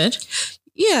 which you should.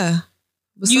 Yeah.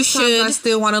 But you should. I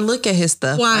still want to look at his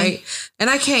stuff. Why? Right? And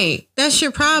I can't. That's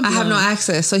your problem. I have no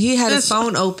access. So he had his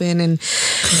phone open and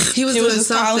he was doing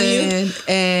something.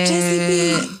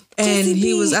 And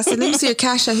he was, I said, let me see your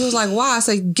Cash App. He was like, why? I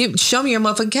said, show me your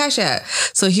motherfucking Cash App.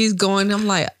 So he's going, I'm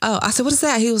like, oh. I said, what is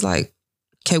that? He was like,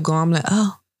 kept going. I'm like,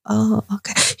 oh,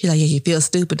 okay. He's like, yeah, you feel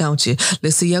stupid, don't you?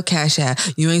 Let's see your Cash App.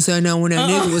 You ain't saying no when that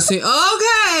nigga was saying,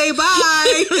 okay,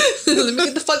 bye. Let me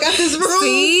get the fuck out this room.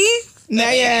 See? No,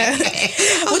 yeah.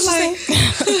 What you say?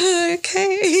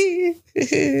 Okay.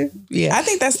 Yeah. I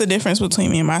think that's the difference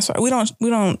between me and my password. We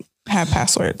don't have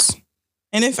passwords.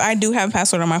 And if I do have a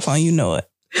password on my phone, you know it.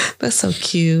 That's so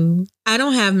cute. I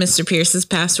don't have Mr. Pierce's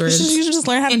password. You should just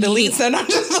learn how to delete stuff.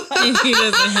 And he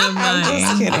doesn't have mine. I'm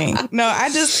just kidding. No,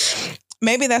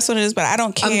 maybe that's what it is, but I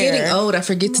don't care. I'm getting old. I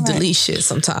forget to delete shit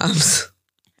sometimes.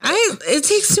 It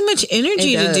takes too much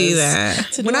energy to do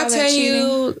that. When I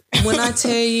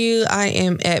tell you I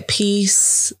am at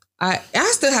peace, I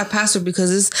still have password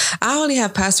because I only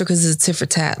have password because it's a tit for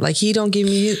tat. Like he don't give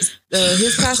me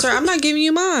his password, I'm not giving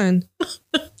you mine.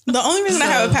 The only reason I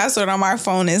have a password on my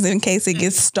phone is in case it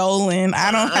gets stolen.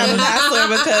 I don't have a password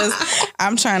because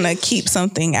I'm trying to keep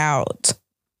something out.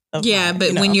 Yeah,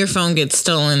 but when your phone gets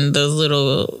stolen, those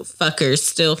little fuckers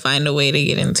still find a way to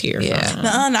get into your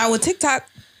phone. Not with TikTok.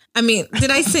 I mean, did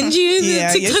I send you the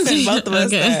TikTok? You sent both of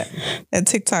us that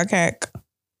TikTok hack.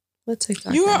 What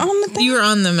TikTok? You were on the thing? You were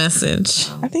on the message.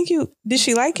 I think did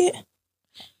she like it?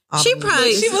 She was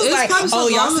like, oh,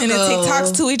 y'all sending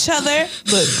TikToks to each other?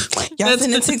 Look, y'all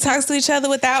sending TikToks to each other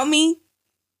without me?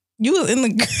 You was in the...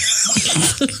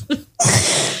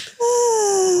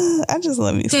 I just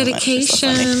love you so much.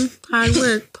 Dedication, hard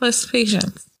work, plus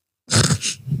patience.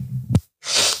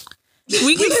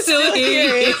 We can still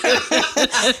hear you.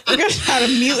 We're going to try to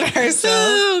mute herself.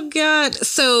 Oh, God.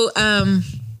 So,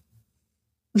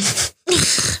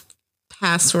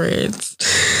 passwords.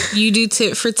 You do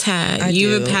tit for tat.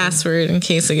 You have a password in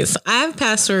case it gets... I have a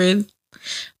password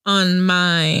on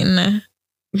mine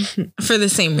for the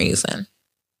same reason.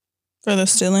 For the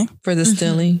stealing? For the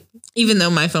stealing. Even though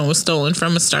my phone was stolen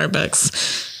from a Starbucks.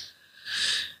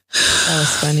 That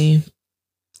was funny.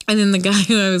 And then the guy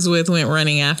who I was with went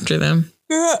running after them.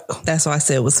 That's why I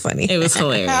said it was funny. It was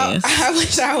hilarious. I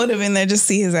wish I would have been there to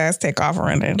see his ass take off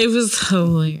running. It was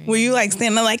hilarious. Were you like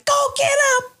standing there like, go get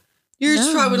up?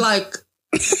 You're probably like...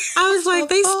 I was like,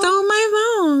 they stole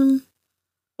my phone.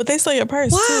 But they stole your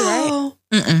purse too, right?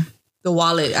 Mm-mm. The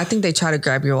wallet. I think they try to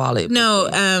grab your wallet. No,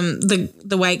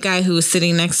 the white guy who was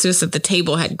sitting next to us at the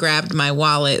table had grabbed my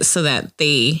wallet so that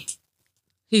he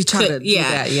tried to do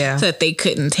that, so that they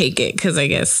couldn't take it because I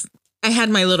guess I had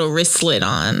my little wristlet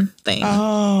on thing.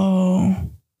 Oh,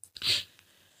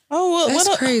 well,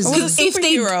 that's crazy.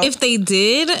 If they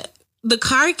did, the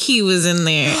car key was in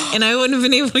there, and I wouldn't have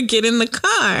been able to get in the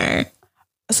car.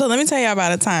 So let me tell you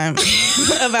about a time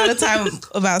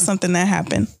about something that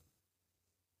happened.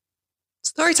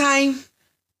 Story time.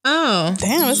 Oh.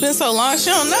 Damn, it's been so long. She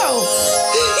don't know.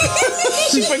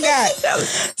 She forgot.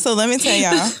 So let me tell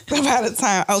y'all about a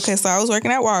time. Okay, so I was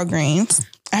working at Walgreens.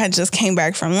 I had just came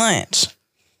back from lunch.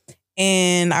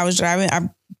 And I was driving. I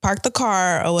parked the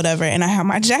car or whatever, and I had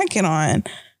my jacket on.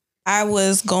 I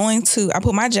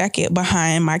put my jacket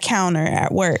behind my counter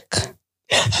at work.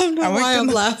 I don't know why I'm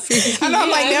laughing. I know,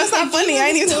 I'm like, that's not funny. I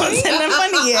ain't even told you that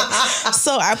funny yet.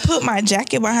 So I put my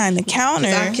jacket behind the counter.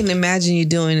 I can imagine you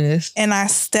doing this. And I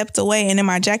stepped away, and in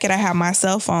my jacket, I had my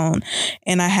cell phone,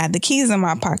 and I had the keys in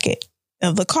my pocket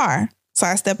of the car. So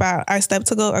I step out. I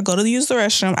go to use the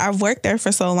restroom. I've worked there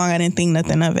for so long, I didn't think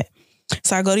nothing of it.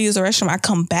 So I go to use the restroom. I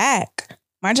come back.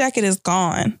 My jacket is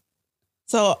gone.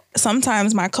 So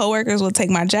sometimes my coworkers will take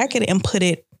my jacket and put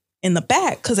it in the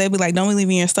back because they'd be like, don't be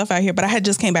leaving your stuff out here. But I had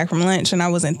just came back from lunch and I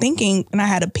wasn't thinking and I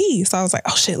had to pee. So I was like,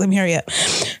 oh shit, let me hurry up.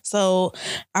 So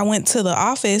I went to the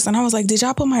office and I was like, did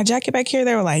y'all put my jacket back here?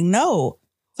 They were like, no.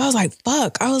 So I was like,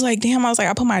 fuck. I was like, damn. I was like,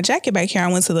 I put my jacket back here.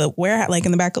 I went to the warehouse, like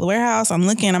in the back of the warehouse. I'm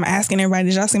looking, I'm asking everybody,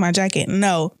 did y'all see my jacket?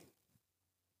 No.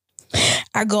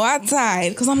 I go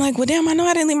outside because I'm like, well, damn, I know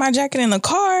I didn't leave my jacket in the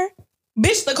car.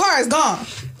 Bitch, the car is gone.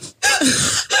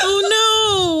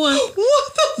 Oh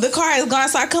no. The car is gone.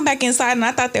 So I come back inside and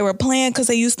I thought they were playing because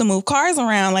they used to move cars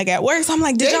around like at work. So I'm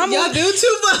like, did y'all move? Y'all do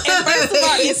too much. And first of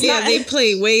all, it's yeah, not, they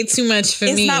play way too much for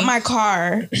me. It's not my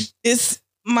car. It's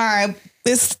my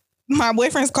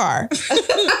boyfriend's car.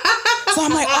 So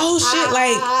I'm like, oh shit.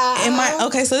 Like,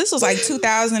 okay, so this was like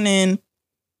 2009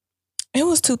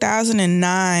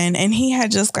 and he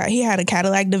had a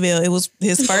Cadillac DeVille. It was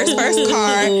his first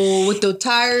car with the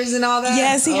tires and all that.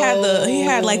 Yes, he had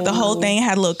like the whole thing,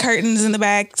 had little curtains in the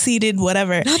back, seated,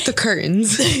 whatever. Not the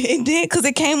curtains. It did because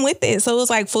it came with it, so it was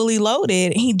like fully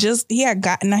loaded. He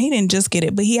didn't just get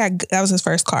it, but that was his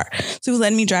first car, so he was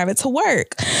letting me drive it to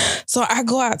work. So I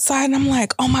go outside and I'm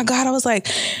like, oh my god, I was like,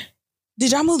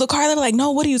 did y'all move the car? They were like,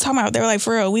 no, what are you talking about? They were like,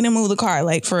 for real, we didn't move the car.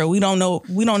 Like, for real, we don't know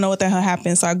what the hell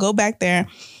happened. So I go back there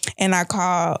and I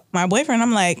call my boyfriend.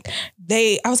 I'm like,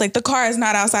 I was like, the car is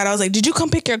not outside. I was like, did you come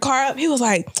pick your car up? He was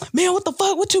like, man, what the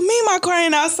fuck? What you mean my car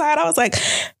ain't outside? I was like,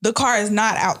 the car is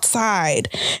not outside.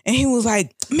 And he was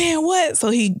like, man, what? So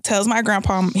he tells my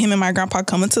grandpa, him and my grandpa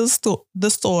coming to the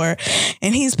store,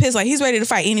 and he's pissed. Like, he's ready to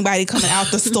fight anybody coming out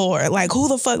the store. Like, who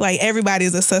the fuck? Like,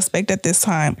 everybody's a suspect at this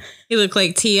time. He looked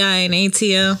like T.I. and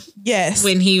ATL. Yes.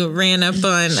 When he ran up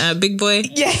on Big Boy.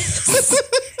 Yes.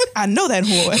 I know that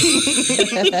boy.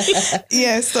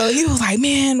 Yeah, so he was like,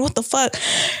 man, what the fuck?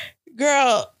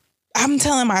 Girl, I'm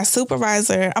telling my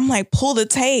supervisor, I'm like, pull the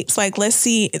tapes. Like, let's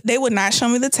see. They would not show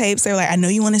me the tapes. They were like, I know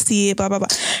you want to see it, blah, blah, blah.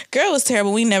 Girl, it was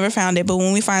terrible. We never found it. But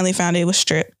when we finally found it, it was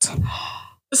stripped.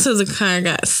 So the car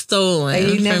got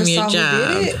stolen from your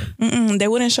job. They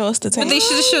wouldn't show us the tapes. But they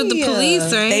should have showed the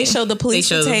police, right? They showed the police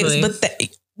the tapes. But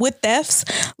with thefts,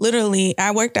 literally,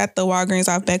 I worked at the Walgreens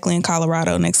off Beckley in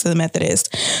Colorado next to the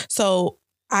Methodist. So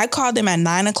I called them at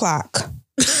 9:00.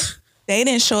 They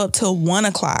didn't show up till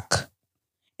 1:00.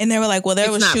 And they were like, well,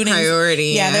 there was shootings. Priority.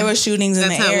 Yeah, there were shootings in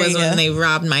the area. That's how it was when they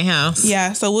robbed my house.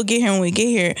 Yeah, so we'll get here when we get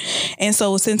here. And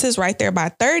so since it's right there by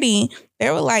 30, they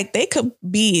were like, they could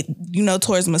be,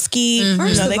 towards Mesquite.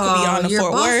 Mm-hmm. They could be on the Fort Worth.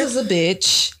 Your boss is a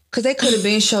bitch. Because they could have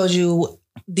been showed you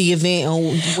the event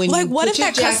when like, what if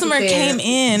that customer came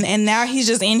in and now he's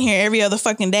just in here every other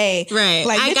fucking day? Right.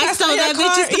 Like, I got told that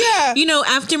bitch. Yeah.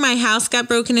 After my house got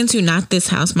broken into, not this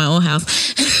house, my old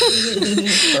house,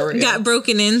 got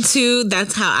broken into.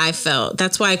 That's how I felt.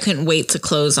 That's why I couldn't wait to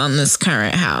close on this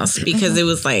current house because it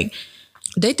was like,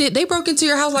 They broke into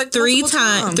your house like three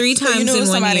times. So you knew in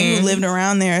somebody 1 year. who lived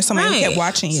around there. Somebody who kept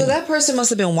watching you. So that person must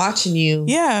have been watching you.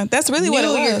 Yeah, that's really what it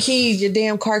was. Your keys, your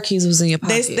damn car keys was in your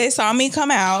pocket. They saw me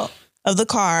come out of the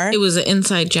car. It was an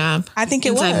inside job. I think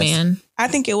it was. Man. I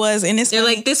think it was. And they're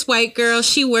like, this white girl,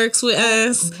 she works with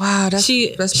us. Wow, that's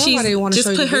she want to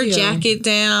just put her jacket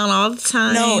down all the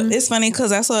time. No, it's funny because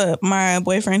that's what my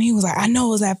boyfriend, he was like, I know it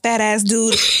was that fat ass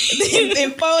dude in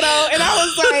photo. And I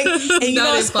was like, and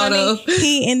it's funny,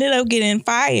 he ended up getting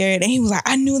fired. And he was like,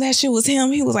 I knew that shit was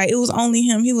him. He was like, it was only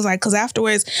him. He was like, because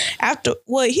afterwards,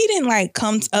 he didn't like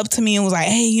come up to me and was like,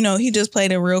 hey, he just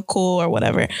played it real cool or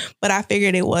whatever. But I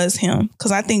figured it was him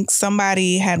because I think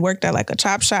somebody had worked at like a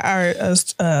chop shop or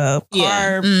a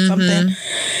car something.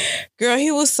 Girl,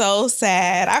 he was so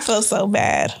sad. I felt so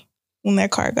bad when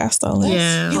that car got stolen.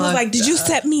 Yeah. He was like, did you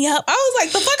set me up? I was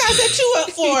like, the fuck I set you up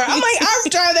for? I'm like, I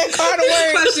drive that car to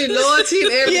work. Plus your loyalty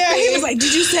and everything. Yeah, he was like,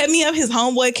 did you set me up? His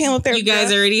homeboy came up there. You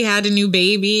guys already had a new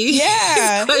baby.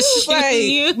 Yeah. He was like,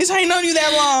 bitch, I ain't known you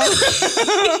that long.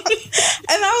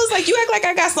 And I was like, you act like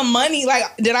I got some money. Like,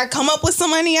 did I come up with some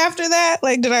money after that?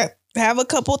 Like, did I have a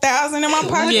couple thousand in my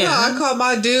pocket? Yeah, I called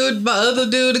my other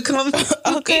dude to come.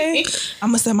 Okay.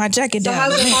 I'm going to set my jacket down. So how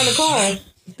did they find the car?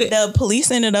 The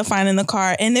police ended up finding the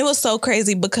car. And it was so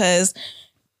crazy because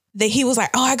he was like,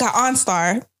 oh, I got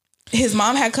OnStar. His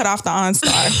mom had cut off the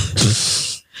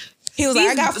OnStar. He was like,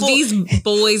 I got full... These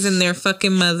boys and their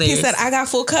fucking mothers. He said, I got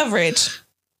full coverage.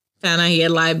 Found out he had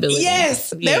liability.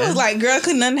 Yes. They was like, girl,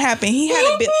 could nothing happen. He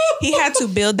had to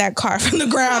build that car from the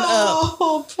ground up.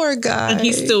 Oh, poor guy. And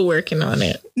he's still working on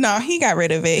it. No, he got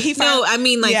rid of it. He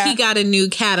got a new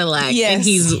Cadillac and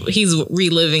he's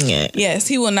reliving it. Yes,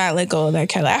 he will not let go of that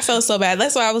Cadillac. I felt so bad.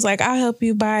 That's why I was like, I'll help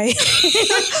you buy it.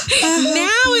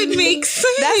 Now it makes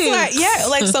sense. That's why,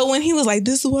 like, so when he was like,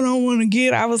 this is what I want to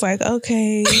get, I was like,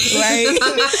 okay. Like,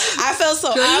 I felt so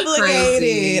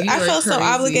obligated. I felt so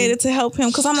obligated to help him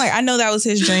because I'm like, I know that was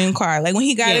his dream car. Like when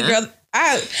he got it, girl,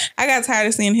 I got tired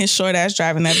of seeing his short ass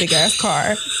driving that big ass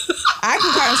car. I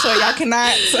can kind of show y'all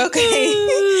cannot.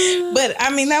 Okay. But I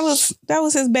mean, that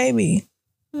was his baby.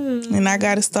 And I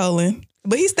got it stolen.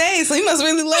 But he stayed, so he must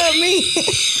really love me.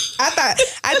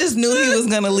 I just knew he was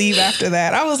going to leave after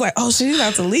that. I was like, oh, shit, he's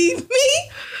about to leave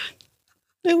me?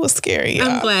 It was scary, y'all.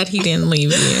 I'm glad he didn't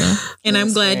leave you. And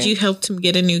I'm glad you helped him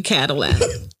get a new Cadillac.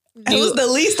 It was the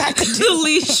least I could do. The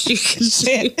least you could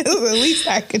do. It was the least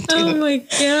I could do. Oh my God.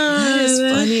 That's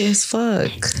funny as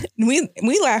fuck.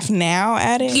 We laugh now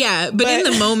at it. Yeah, but in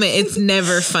the moment, it's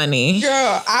never funny.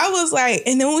 Girl, I was like,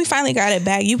 and then when we finally got it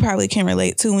back, you probably can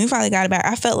relate too. When we finally got it back,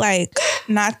 I felt like,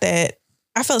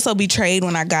 I felt so betrayed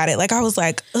when I got it. Like, I was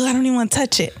like, oh, I don't even want to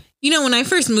touch it. You know, when I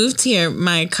first moved here,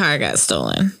 my car got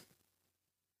stolen.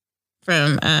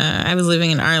 I was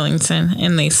living in Arlington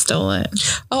and they stole it.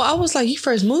 Oh, I was like, you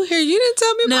first moved here? You didn't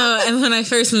tell me about that? And when I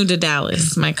first moved to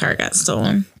Dallas, my car got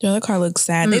stolen. Yo, the car looks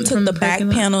sad. They took the back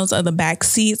panels of the back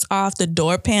seats off, the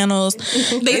door panels.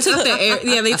 They took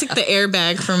the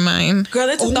airbag from mine. Girl,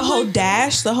 they took the whole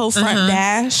dash, the whole front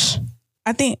dash.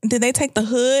 I think, did they take the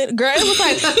hood? Girl, it was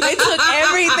like, they took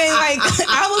everything. Like,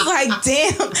 I was like,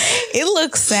 damn, it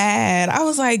looks sad. I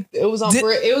was like, it was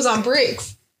on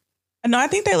bricks. No, I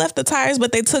think they left the tires,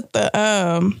 but they took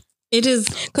the it is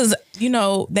because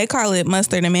they call it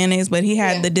mustard and mayonnaise, but he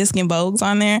had the disc and Vogues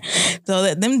on there, so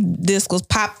that them discs was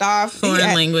popped off.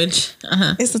 Foreign language.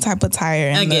 It's the type of tire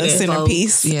in the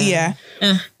centerpiece. Yeah.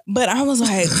 But I was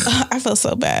like, I felt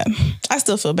so bad. I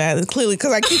still feel bad, clearly,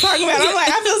 because I keep talking about it. I'm like,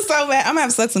 I feel so bad. I'm gonna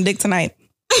have to suck some dick tonight.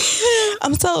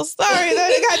 I'm so sorry that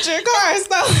they got your car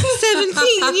stolen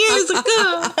 17 years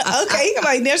ago. Okay, I'm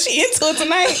like, now she into it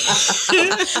tonight.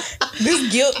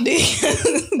 This guilt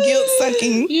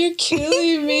sucking. You're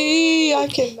killing me. I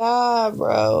cannot,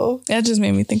 bro. That just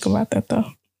made me think about that though.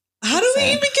 How do we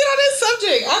even get on this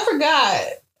subject? I forgot.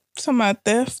 Talking about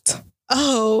theft.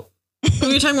 Oh.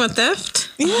 We were talking about theft?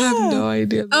 Yeah. I have no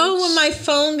idea. Oh, when my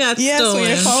phone got stolen. Yes, when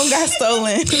your phone got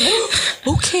stolen.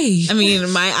 Okay. I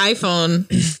mean, my iPhone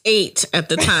 8 at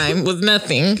the time was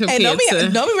nothing compared don't be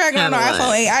bragging on no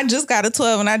iPhone 8. I just got a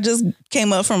 12 and I just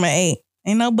came up from an 8.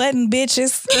 Ain't no button,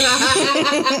 bitches.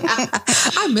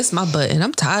 I miss my button.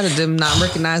 I'm tired of them not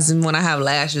recognizing when I have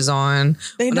lashes on.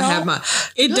 They don't. I have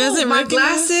doesn't my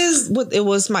recognize? glasses. It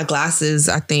was my glasses.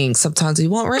 I think sometimes it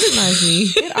won't recognize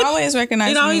me. It always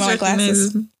recognizes me with my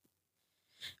glasses.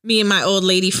 Me and my old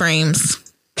lady frames.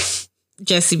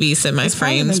 Jessie B said my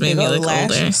frames made me look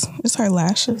lashes. older. It's her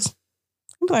lashes.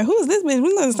 I'm like, who is this bitch? We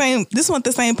look the same. This one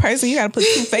the same person. You got to put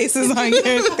two faces on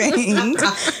your thing.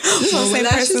 This one the same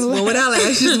person. But without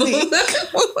lashes.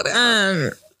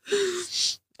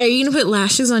 Are you gonna put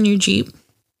lashes on your Jeep?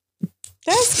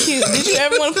 That's cute. Did you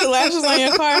ever want to put lashes on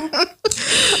your car?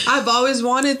 I've always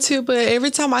wanted to, but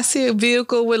every time I see a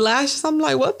vehicle with lashes, I'm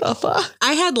like, what the fuck?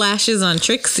 I had lashes on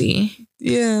Trixie.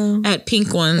 Yeah. At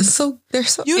Pink Ones. They're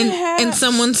so and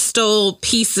someone stole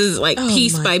pieces, like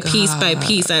piece by piece by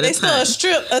piece at a time. They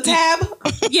stole a tab?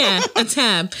 Yeah, a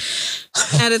tab.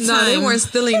 At a time. No, they weren't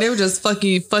stealing. They were just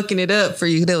fucking it up for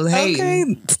you. They was hating.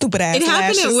 Okay, stupid ass. It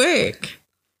happened lashes. at work.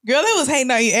 Girl, they was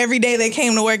hating on you every day they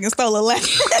came to work and stole a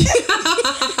lash.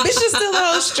 Bitch, you still the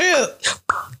whole strip.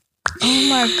 Oh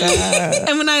my God.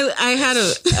 And when I had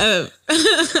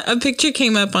a picture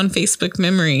came up on Facebook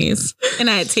Memories and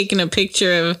I had taken a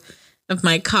picture of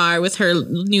my car with her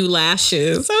new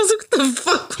lashes. I was like, what the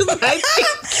fuck was I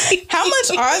thinking? How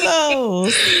much are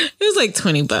those? It was like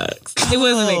 $20. It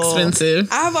wasn't expensive.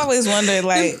 I've always wondered,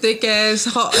 like, thick ass,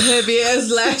 heavy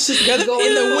ass lashes go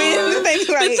in the wind.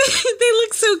 They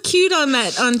look so cute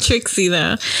on Trixie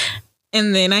though.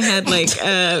 And then I had like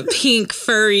a pink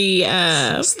furry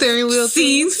steering wheel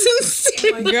seats.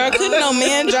 Girl, couldn't no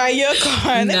man drive your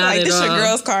car? They're like, this your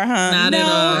girl's car, huh? Not at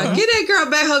all. Get that girl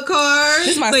back her car. This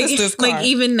is my sister's car. Like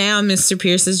even now, Mr.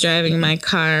 Pierce is driving my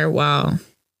car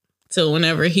till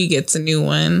whenever he gets a new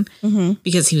one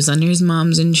because he was under his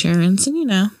mom's insurance,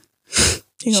 and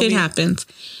shit happens.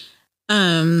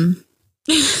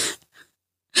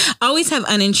 Always have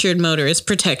uninsured motorist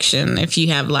protection if you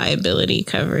have liability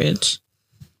coverage.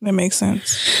 That makes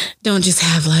sense. Don't just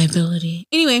have liability.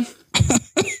 Anyway,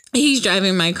 he's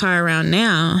driving my car around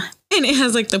now And it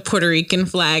has like the Puerto Rican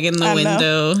flag in the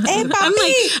window. Hey,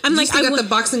 I'm like, I got the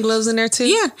boxing gloves in there too.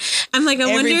 Yeah, I'm like,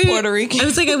 I wonder. Puerto Rican. I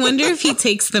was like, I wonder if he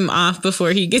takes them off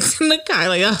before he gets in the car.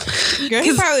 Like, girl,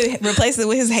 he probably replaced it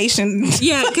with his Haitian.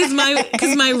 Yeah, because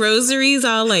my rosary's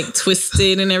all like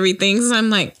twisted and everything. So I'm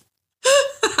like,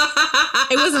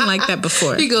 it wasn't like that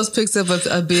before. He goes picks up a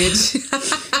bitch.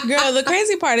 Girl, the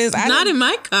crazy part is not in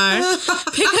my car.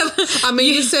 I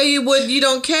mean, you say you would. You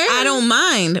don't care. I don't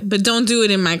mind, but don't do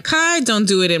it in my car. Don't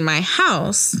do it in my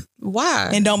house. Why?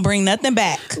 And don't bring nothing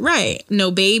back. Right. No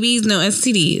babies. No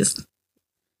STDs.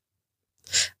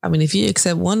 I mean, if you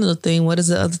accept one little thing, what does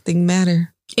the other thing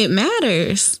matter? It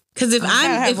matters. Because if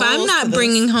I'm not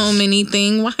bringing home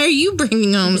anything, why are you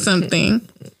bringing home something?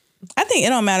 I think it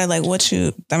don't matter like what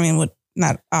you. I mean,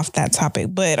 not off that topic,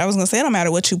 but I was gonna say it don't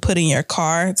matter what you put in your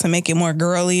car to make it more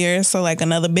girlier. So like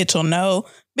another bitch will know.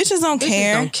 Bitches don't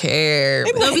care. Don't care.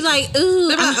 They'll be like, ooh.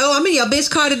 They'll be like, oh, I'm in your bitch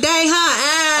car today, huh?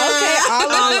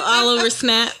 Okay, all over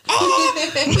Snap.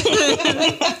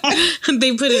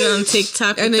 They put it on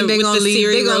TikTok, and then they're gonna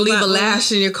leave a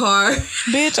lash in your car.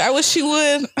 Bitch, I wish you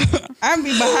would. I'd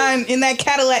be behind in that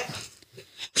Cadillac.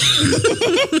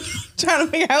 Trying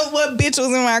to figure out what bitch was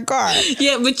in my car.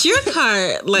 Yeah, but your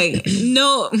car, like,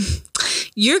 no,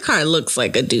 your car looks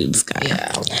like a dude's car.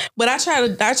 Yeah. But I try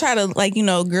to like, you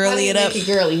know, girly it up. Make it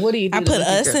girly. What do you do? I put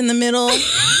us in the middle.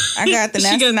 I got the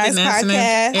Nasty Nice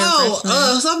podcast. Oh,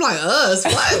 us. I'm like, us.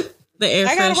 What? The air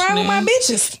I gotta ride with my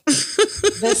bitches.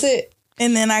 That's it.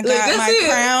 And then I got my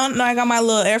crown. No, I got my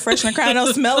little air freshener crown. It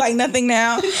don't smell like nothing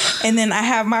now. And then I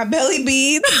have my belly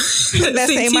beads that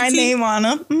say my name on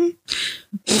them. And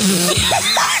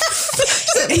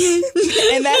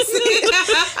that's it.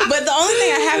 But the only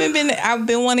thing I've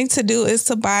been wanting to do is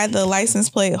to buy the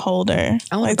license plate holder.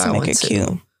 I want to make it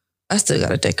cute. I still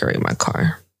gotta decorate my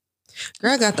car.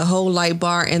 Girl, I got the whole light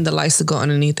bar and the lights to go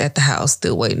underneath at the house,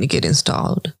 still waiting to get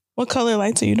installed. What color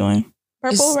lights are you doing?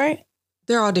 Purple, right?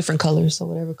 They're all different colors, so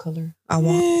whatever color I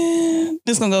want. Yeah.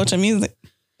 Just gonna go with your music.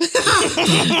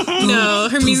 No,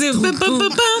 her music.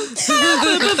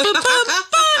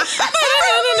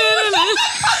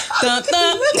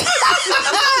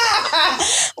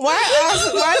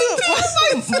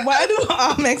 Why do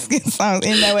all Mexican songs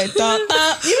end that way? You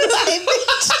like,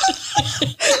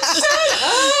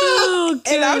 oh,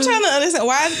 and I'm trying to understand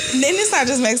why. Then it's not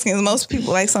just Mexicans. Most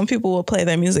people, like some people, will play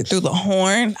their music through the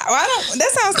horn.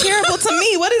 That sounds terrible to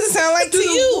me. What does it sound like to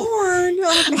you?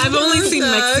 I've only seen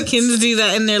Mexicans do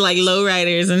that, and they're like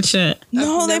lowriders and shit.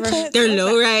 No, they're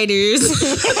lowriders.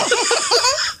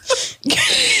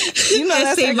 You know,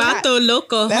 that's her vato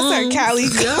loco. That's her Cali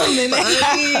coming out.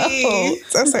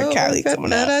 That's her Cali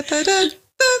coming out.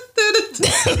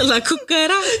 La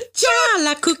cucaracha,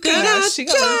 la cucaracha. She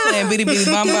gonna be playing bitty bitty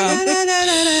bum bum.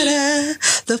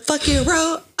 The fucking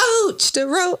roach,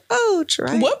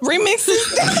 right? What remix is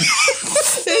that?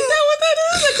 Is that what that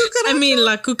is? I mean,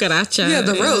 la cucaracha. Yeah,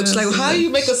 the roach. Like, how do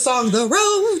you make a song? The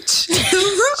roach. The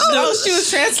roach. No, she was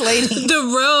translating. The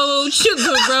roach.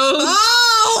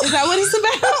 Oh, is that what it's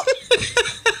about?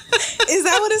 Is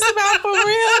that what it's about for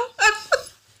real?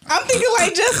 I'm thinking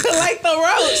like Jessica, like the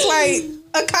roach, like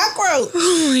a cockroach.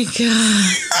 Oh my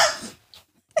god.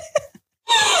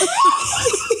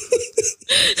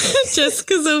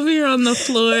 Jessica's over here on the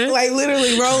floor, like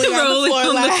literally rolling on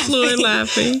the floor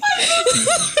laughing.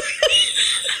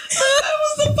 That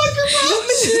was the fucking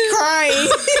roach. Crying.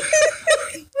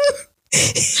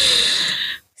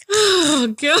 Oh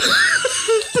god.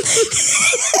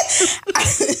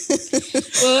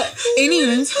 Well,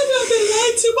 anyways, I've been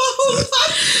lied to my whole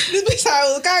life. This bitch thought it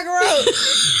was a cockroach.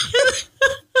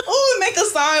 Oh, make a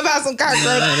song about some cockroaches.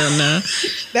 I don't know.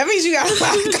 That means you got a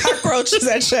lot of cockroaches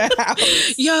at your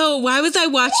house. Yo, why was I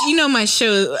watching? You know my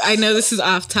show. I know this is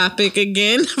off topic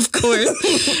again, of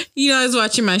course. You know, I was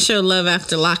watching my show Love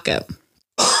After Lockup.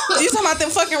 You talking about them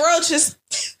fucking roaches?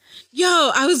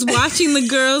 Yo, I was watching the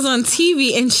girls on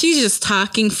TV and she's just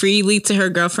talking freely to her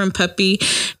girlfriend Puppy.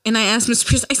 And I asked Mr.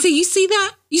 Pierce, I said, you see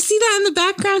that? You see that in the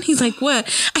background? He's like, what?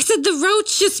 I said, the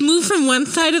roach just moved from one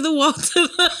side of the wall to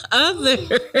the other.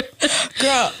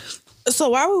 Girl, so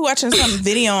why were we watching some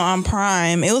video on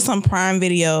Prime? It was some Prime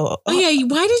video. Oh yeah,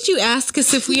 why did you ask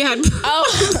us if we had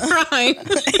Prime?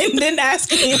 And didn't ask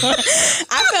anyone.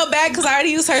 I felt bad because I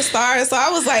already used her Star. So I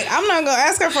was like, I'm not going to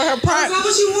ask her for her Prime. Is that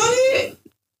what you wanted?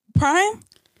 Prime?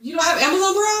 You don't have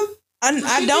Amazon Prime?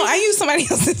 I don't. I use somebody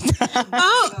else's Prime.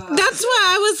 Oh, that's why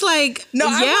I was like, no,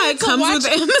 yeah, it comes with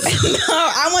Amazon. No,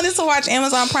 I wanted to watch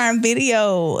Amazon Prime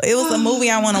Video. It was a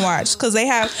movie I want to watch because they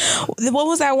have, what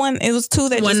was that one? It was two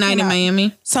that One just Night in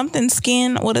Miami. Something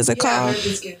Skin. What is it called?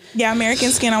 American Skin. Yeah, American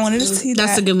Skin. I wanted to see that.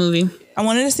 That's a good movie. I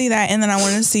wanted to see that, and then I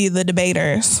wanted to see The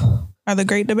Debaters. Are the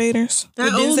Great Debaters?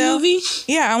 That old movie?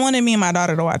 Yeah, I wanted me and my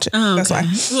daughter to watch it. Oh, that's why.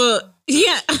 Well,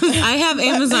 yeah, I have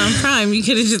Amazon Prime. You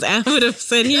could have just would have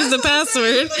said, "Here's the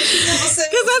password,"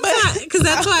 because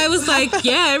that's why I was like,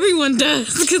 "Yeah, everyone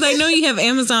does." Because I know you have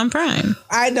Amazon Prime.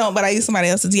 I don't, but I use somebody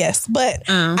else's. Yes, but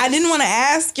I didn't want to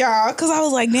ask y'all because I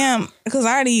was like, "Damn," because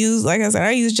I already use, like I said,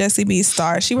 I use Jessie B's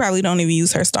Stars. She probably don't even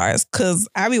use her Stars because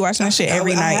I be watching that shit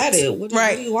every night. I had it. What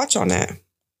do you watch on that?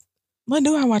 What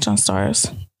do I watch on Stars?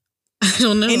 I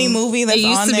don't know. Any movie that's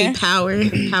on there. It used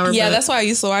to be Power. Yeah, that's why I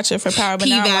used to watch it for Power. But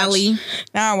P-Valley.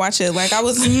 Now I watch it. Like I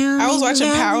was watching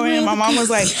Power, and my mom was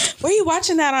like, "Where are you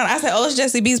watching that on?" I said, "Oh, it's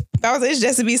Jessie B's." It's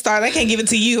Jessie B's Stars. I can't give it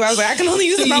to you. I was like, I can only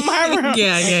use it on my room.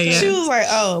 Yeah. She was like,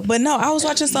 "Oh," but no, I was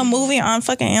watching some movie on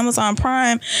fucking Amazon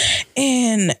Prime,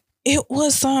 and it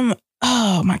was some.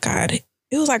 Oh my god,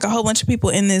 it was like a whole bunch of people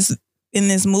in this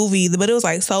movie, but it was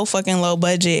like so fucking low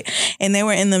budget, and they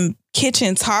were in the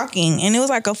kitchen talking, and it was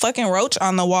like a fucking roach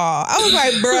on the wall. I was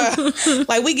like, bruh,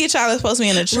 like we get y'all that's supposed to be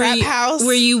in a trap house.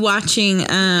 Were you watching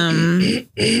True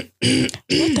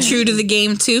to the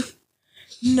Game too?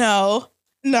 No.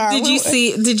 Did you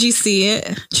see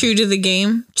it? True to the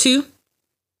Game 2?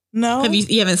 No.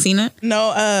 You haven't seen it?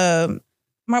 No.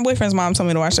 My boyfriend's mom told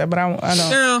me to watch that, but I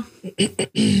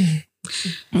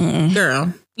don't.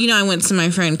 Girl. You know, I went to my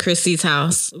friend Chrissy's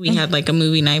house. We had like a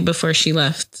movie night before she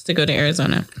left to go to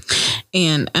Arizona.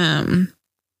 And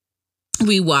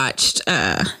we watched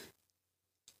True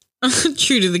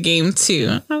to the Game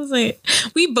 2. I was like,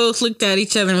 we both looked at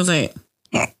each other and was like,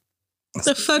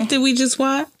 the fuck did we just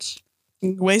watch?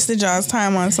 Wasted y'all's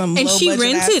time on some and low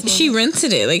budget she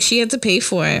rented it. Like she had to pay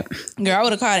for it. Girl, I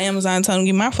would have called Amazon and told them to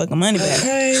give my fucking money back.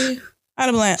 Okay. I'd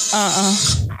have been like,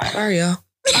 Sorry, y'all.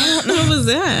 I don't know. What was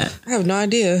that? I have no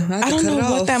idea. I don't know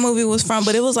what that movie was from,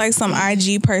 but it was like some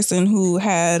IG person who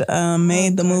had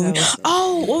made the movie.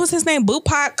 Oh, what was his name?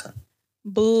 Bokeem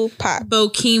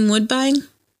Woodbine?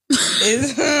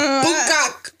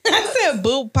 Bookcock. I said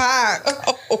Book.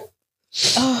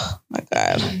 Oh my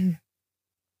god.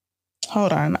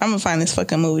 Hold on. I'm gonna find this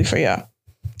fucking movie for y'all.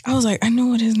 I was like, I know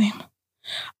what his name.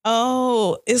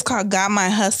 Oh, it's called Got My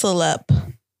Hustle Up.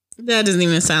 That doesn't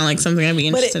even sound like something I'd be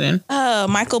interested in.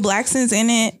 Michael Blackson's in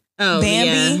it. Oh,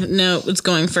 Bambi. Yeah. No, it's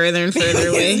going further and further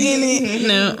away. In it.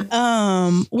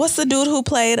 No. What's the dude who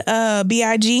played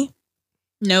B.I.G.?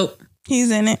 Nope. He's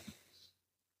in it.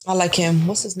 I like him.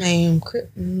 What's his name?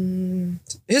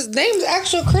 His name's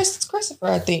actually Christopher,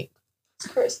 I think.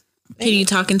 Chris. Can you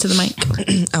talk into the mic?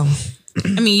 Oh.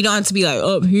 I mean, you don't have to be like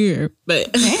up here,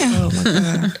 but damn. Oh my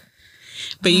god.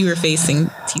 But you were facing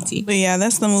TT. But yeah,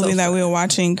 that's the movie that we were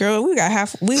watching. Girl, we got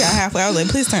halfway. I was like,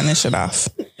 please turn this shit off.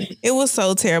 It was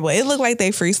so terrible. It looked like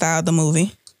they freestyled the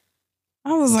movie.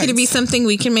 I was like, could it be something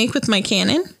we can make with my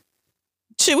Canon?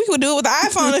 Shit, we could do it with the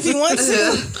iPhone if you want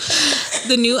to.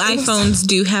 The new iPhones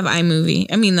do have iMovie.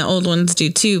 I mean, the old ones do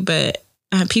too, but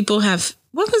people have...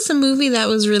 What was the movie that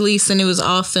was released and it was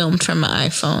all filmed from an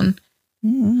iPhone?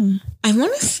 Mm-hmm. I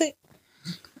want to say...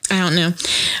 I don't know.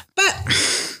 But...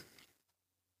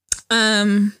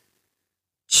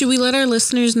 should we let our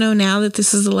listeners know now that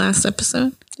this is the last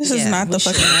episode? This is not the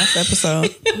fucking last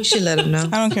episode. We should let them know.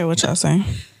 I don't care what y'all say.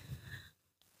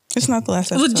 It's not the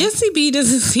last episode. Well, Jessie B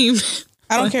doesn't seem...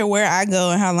 I don't care where I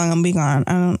go and how long I'm gonna be gone.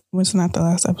 It's not the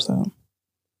last episode.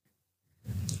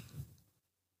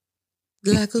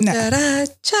 La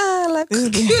cucaracha, la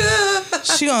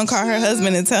cucaracha. She gonna call her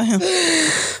husband and tell him.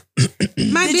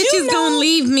 My bitch is gonna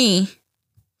leave me.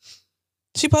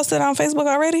 She posted it on Facebook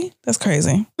already? That's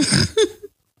crazy.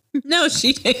 No,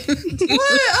 she didn't.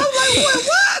 What? I'm like,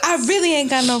 what? I really ain't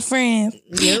got no friends.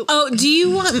 Yep. Oh, do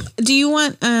you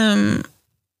want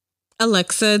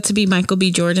Alexa to be Michael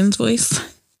B. Jordan's voice?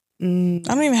 I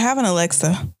don't even have an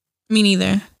Alexa. Me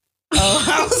neither. Oh,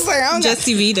 I was like, I don't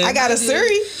Jessie V does. I got a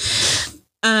Siri.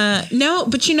 No,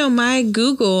 but my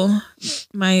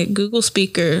Google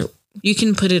speaker, you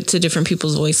can put it to different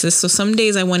people's voices. So some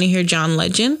days I want to hear John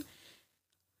Legend.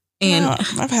 And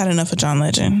I've had enough of John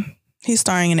Legend. He's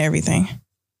starring in everything.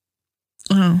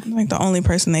 Oh. I'm like the only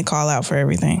person they call out for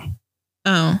everything.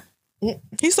 Oh.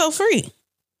 He's so free.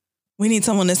 We need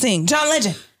someone to sing. John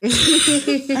Legend.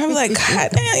 I'm like, God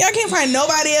damn, y'all can't find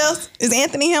nobody else. Is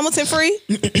Anthony Hamilton free?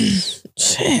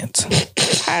 Shit.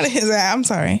 Tired of his ass. I'm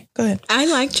sorry. Go ahead. I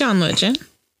like John Legend.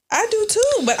 I do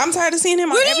too, but I'm tired of seeing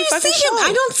him on every fucking show.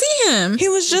 I don't see him. He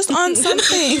was just on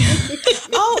something.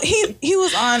 Oh, he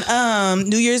was on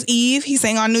New Year's Eve. He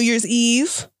sang on New Year's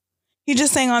Eve. He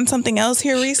just sang on something else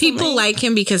here recently. People like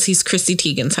him because he's Chrissy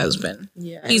Teigen's husband.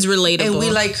 Yeah. He's relatable. And we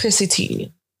like Chrissy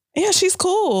Teigen. Yeah, she's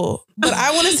cool. But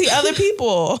I want to see other people.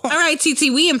 All right,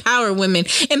 TT, we empower women.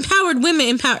 Empowered women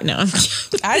empower. No,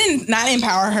 I didn't not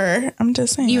empower her. I'm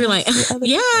just saying. You were like,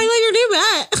 yeah, I like her too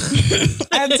bad.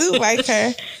 I do like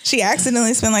her. She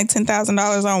accidentally spent like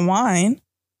 $10,000 on wine.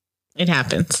 It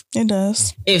happens. It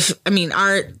does. Our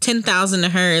 $10,000 to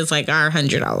her is like our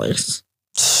 $100.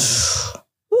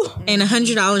 And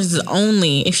 $100 is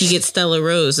only, if you get Stella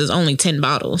Rose, is only 10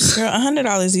 bottles. Girl,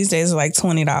 $100 these days is like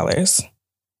 $20.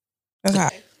 That's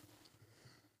hot.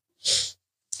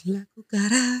 La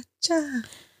Cucaracha.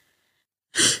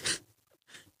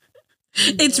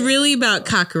 It's really about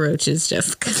cockroaches,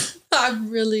 Jessica. I'm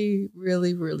really,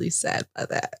 really, really sad by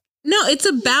that. No, it's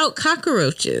about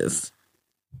cockroaches.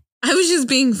 I was just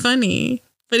being funny,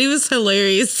 but it was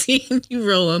hilarious seeing you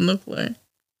roll on the floor.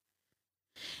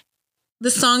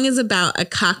 The song is about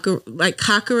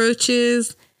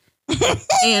cockroaches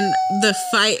and the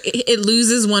fight. It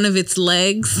loses one of its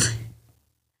legs.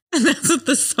 And that's what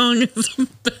the song is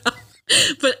about.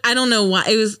 But I don't know why.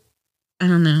 I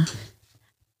don't know.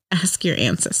 Ask your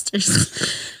ancestors.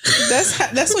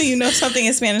 That's when you know something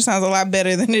in Spanish sounds a lot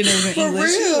better than it is in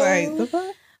English.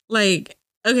 Like,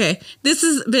 okay. This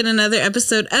has been another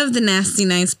episode of the Nasty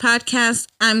Nights podcast.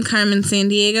 I'm Carmen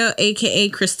Sandiego, a.k.a.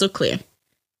 Crystal Clear.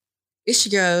 It's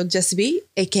your girl, Jessie B,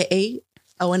 a.k.a.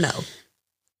 O&O.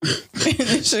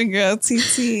 It's your girl,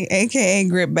 TT, a.k.a.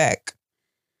 Gripback.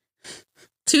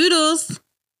 Toodles.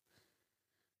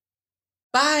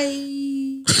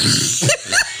 Bye.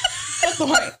 Cut the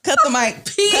mic. Cut the mic.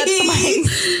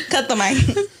 Peace. Cut the mic. Cut the mic.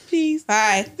 Peace.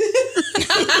 Bye.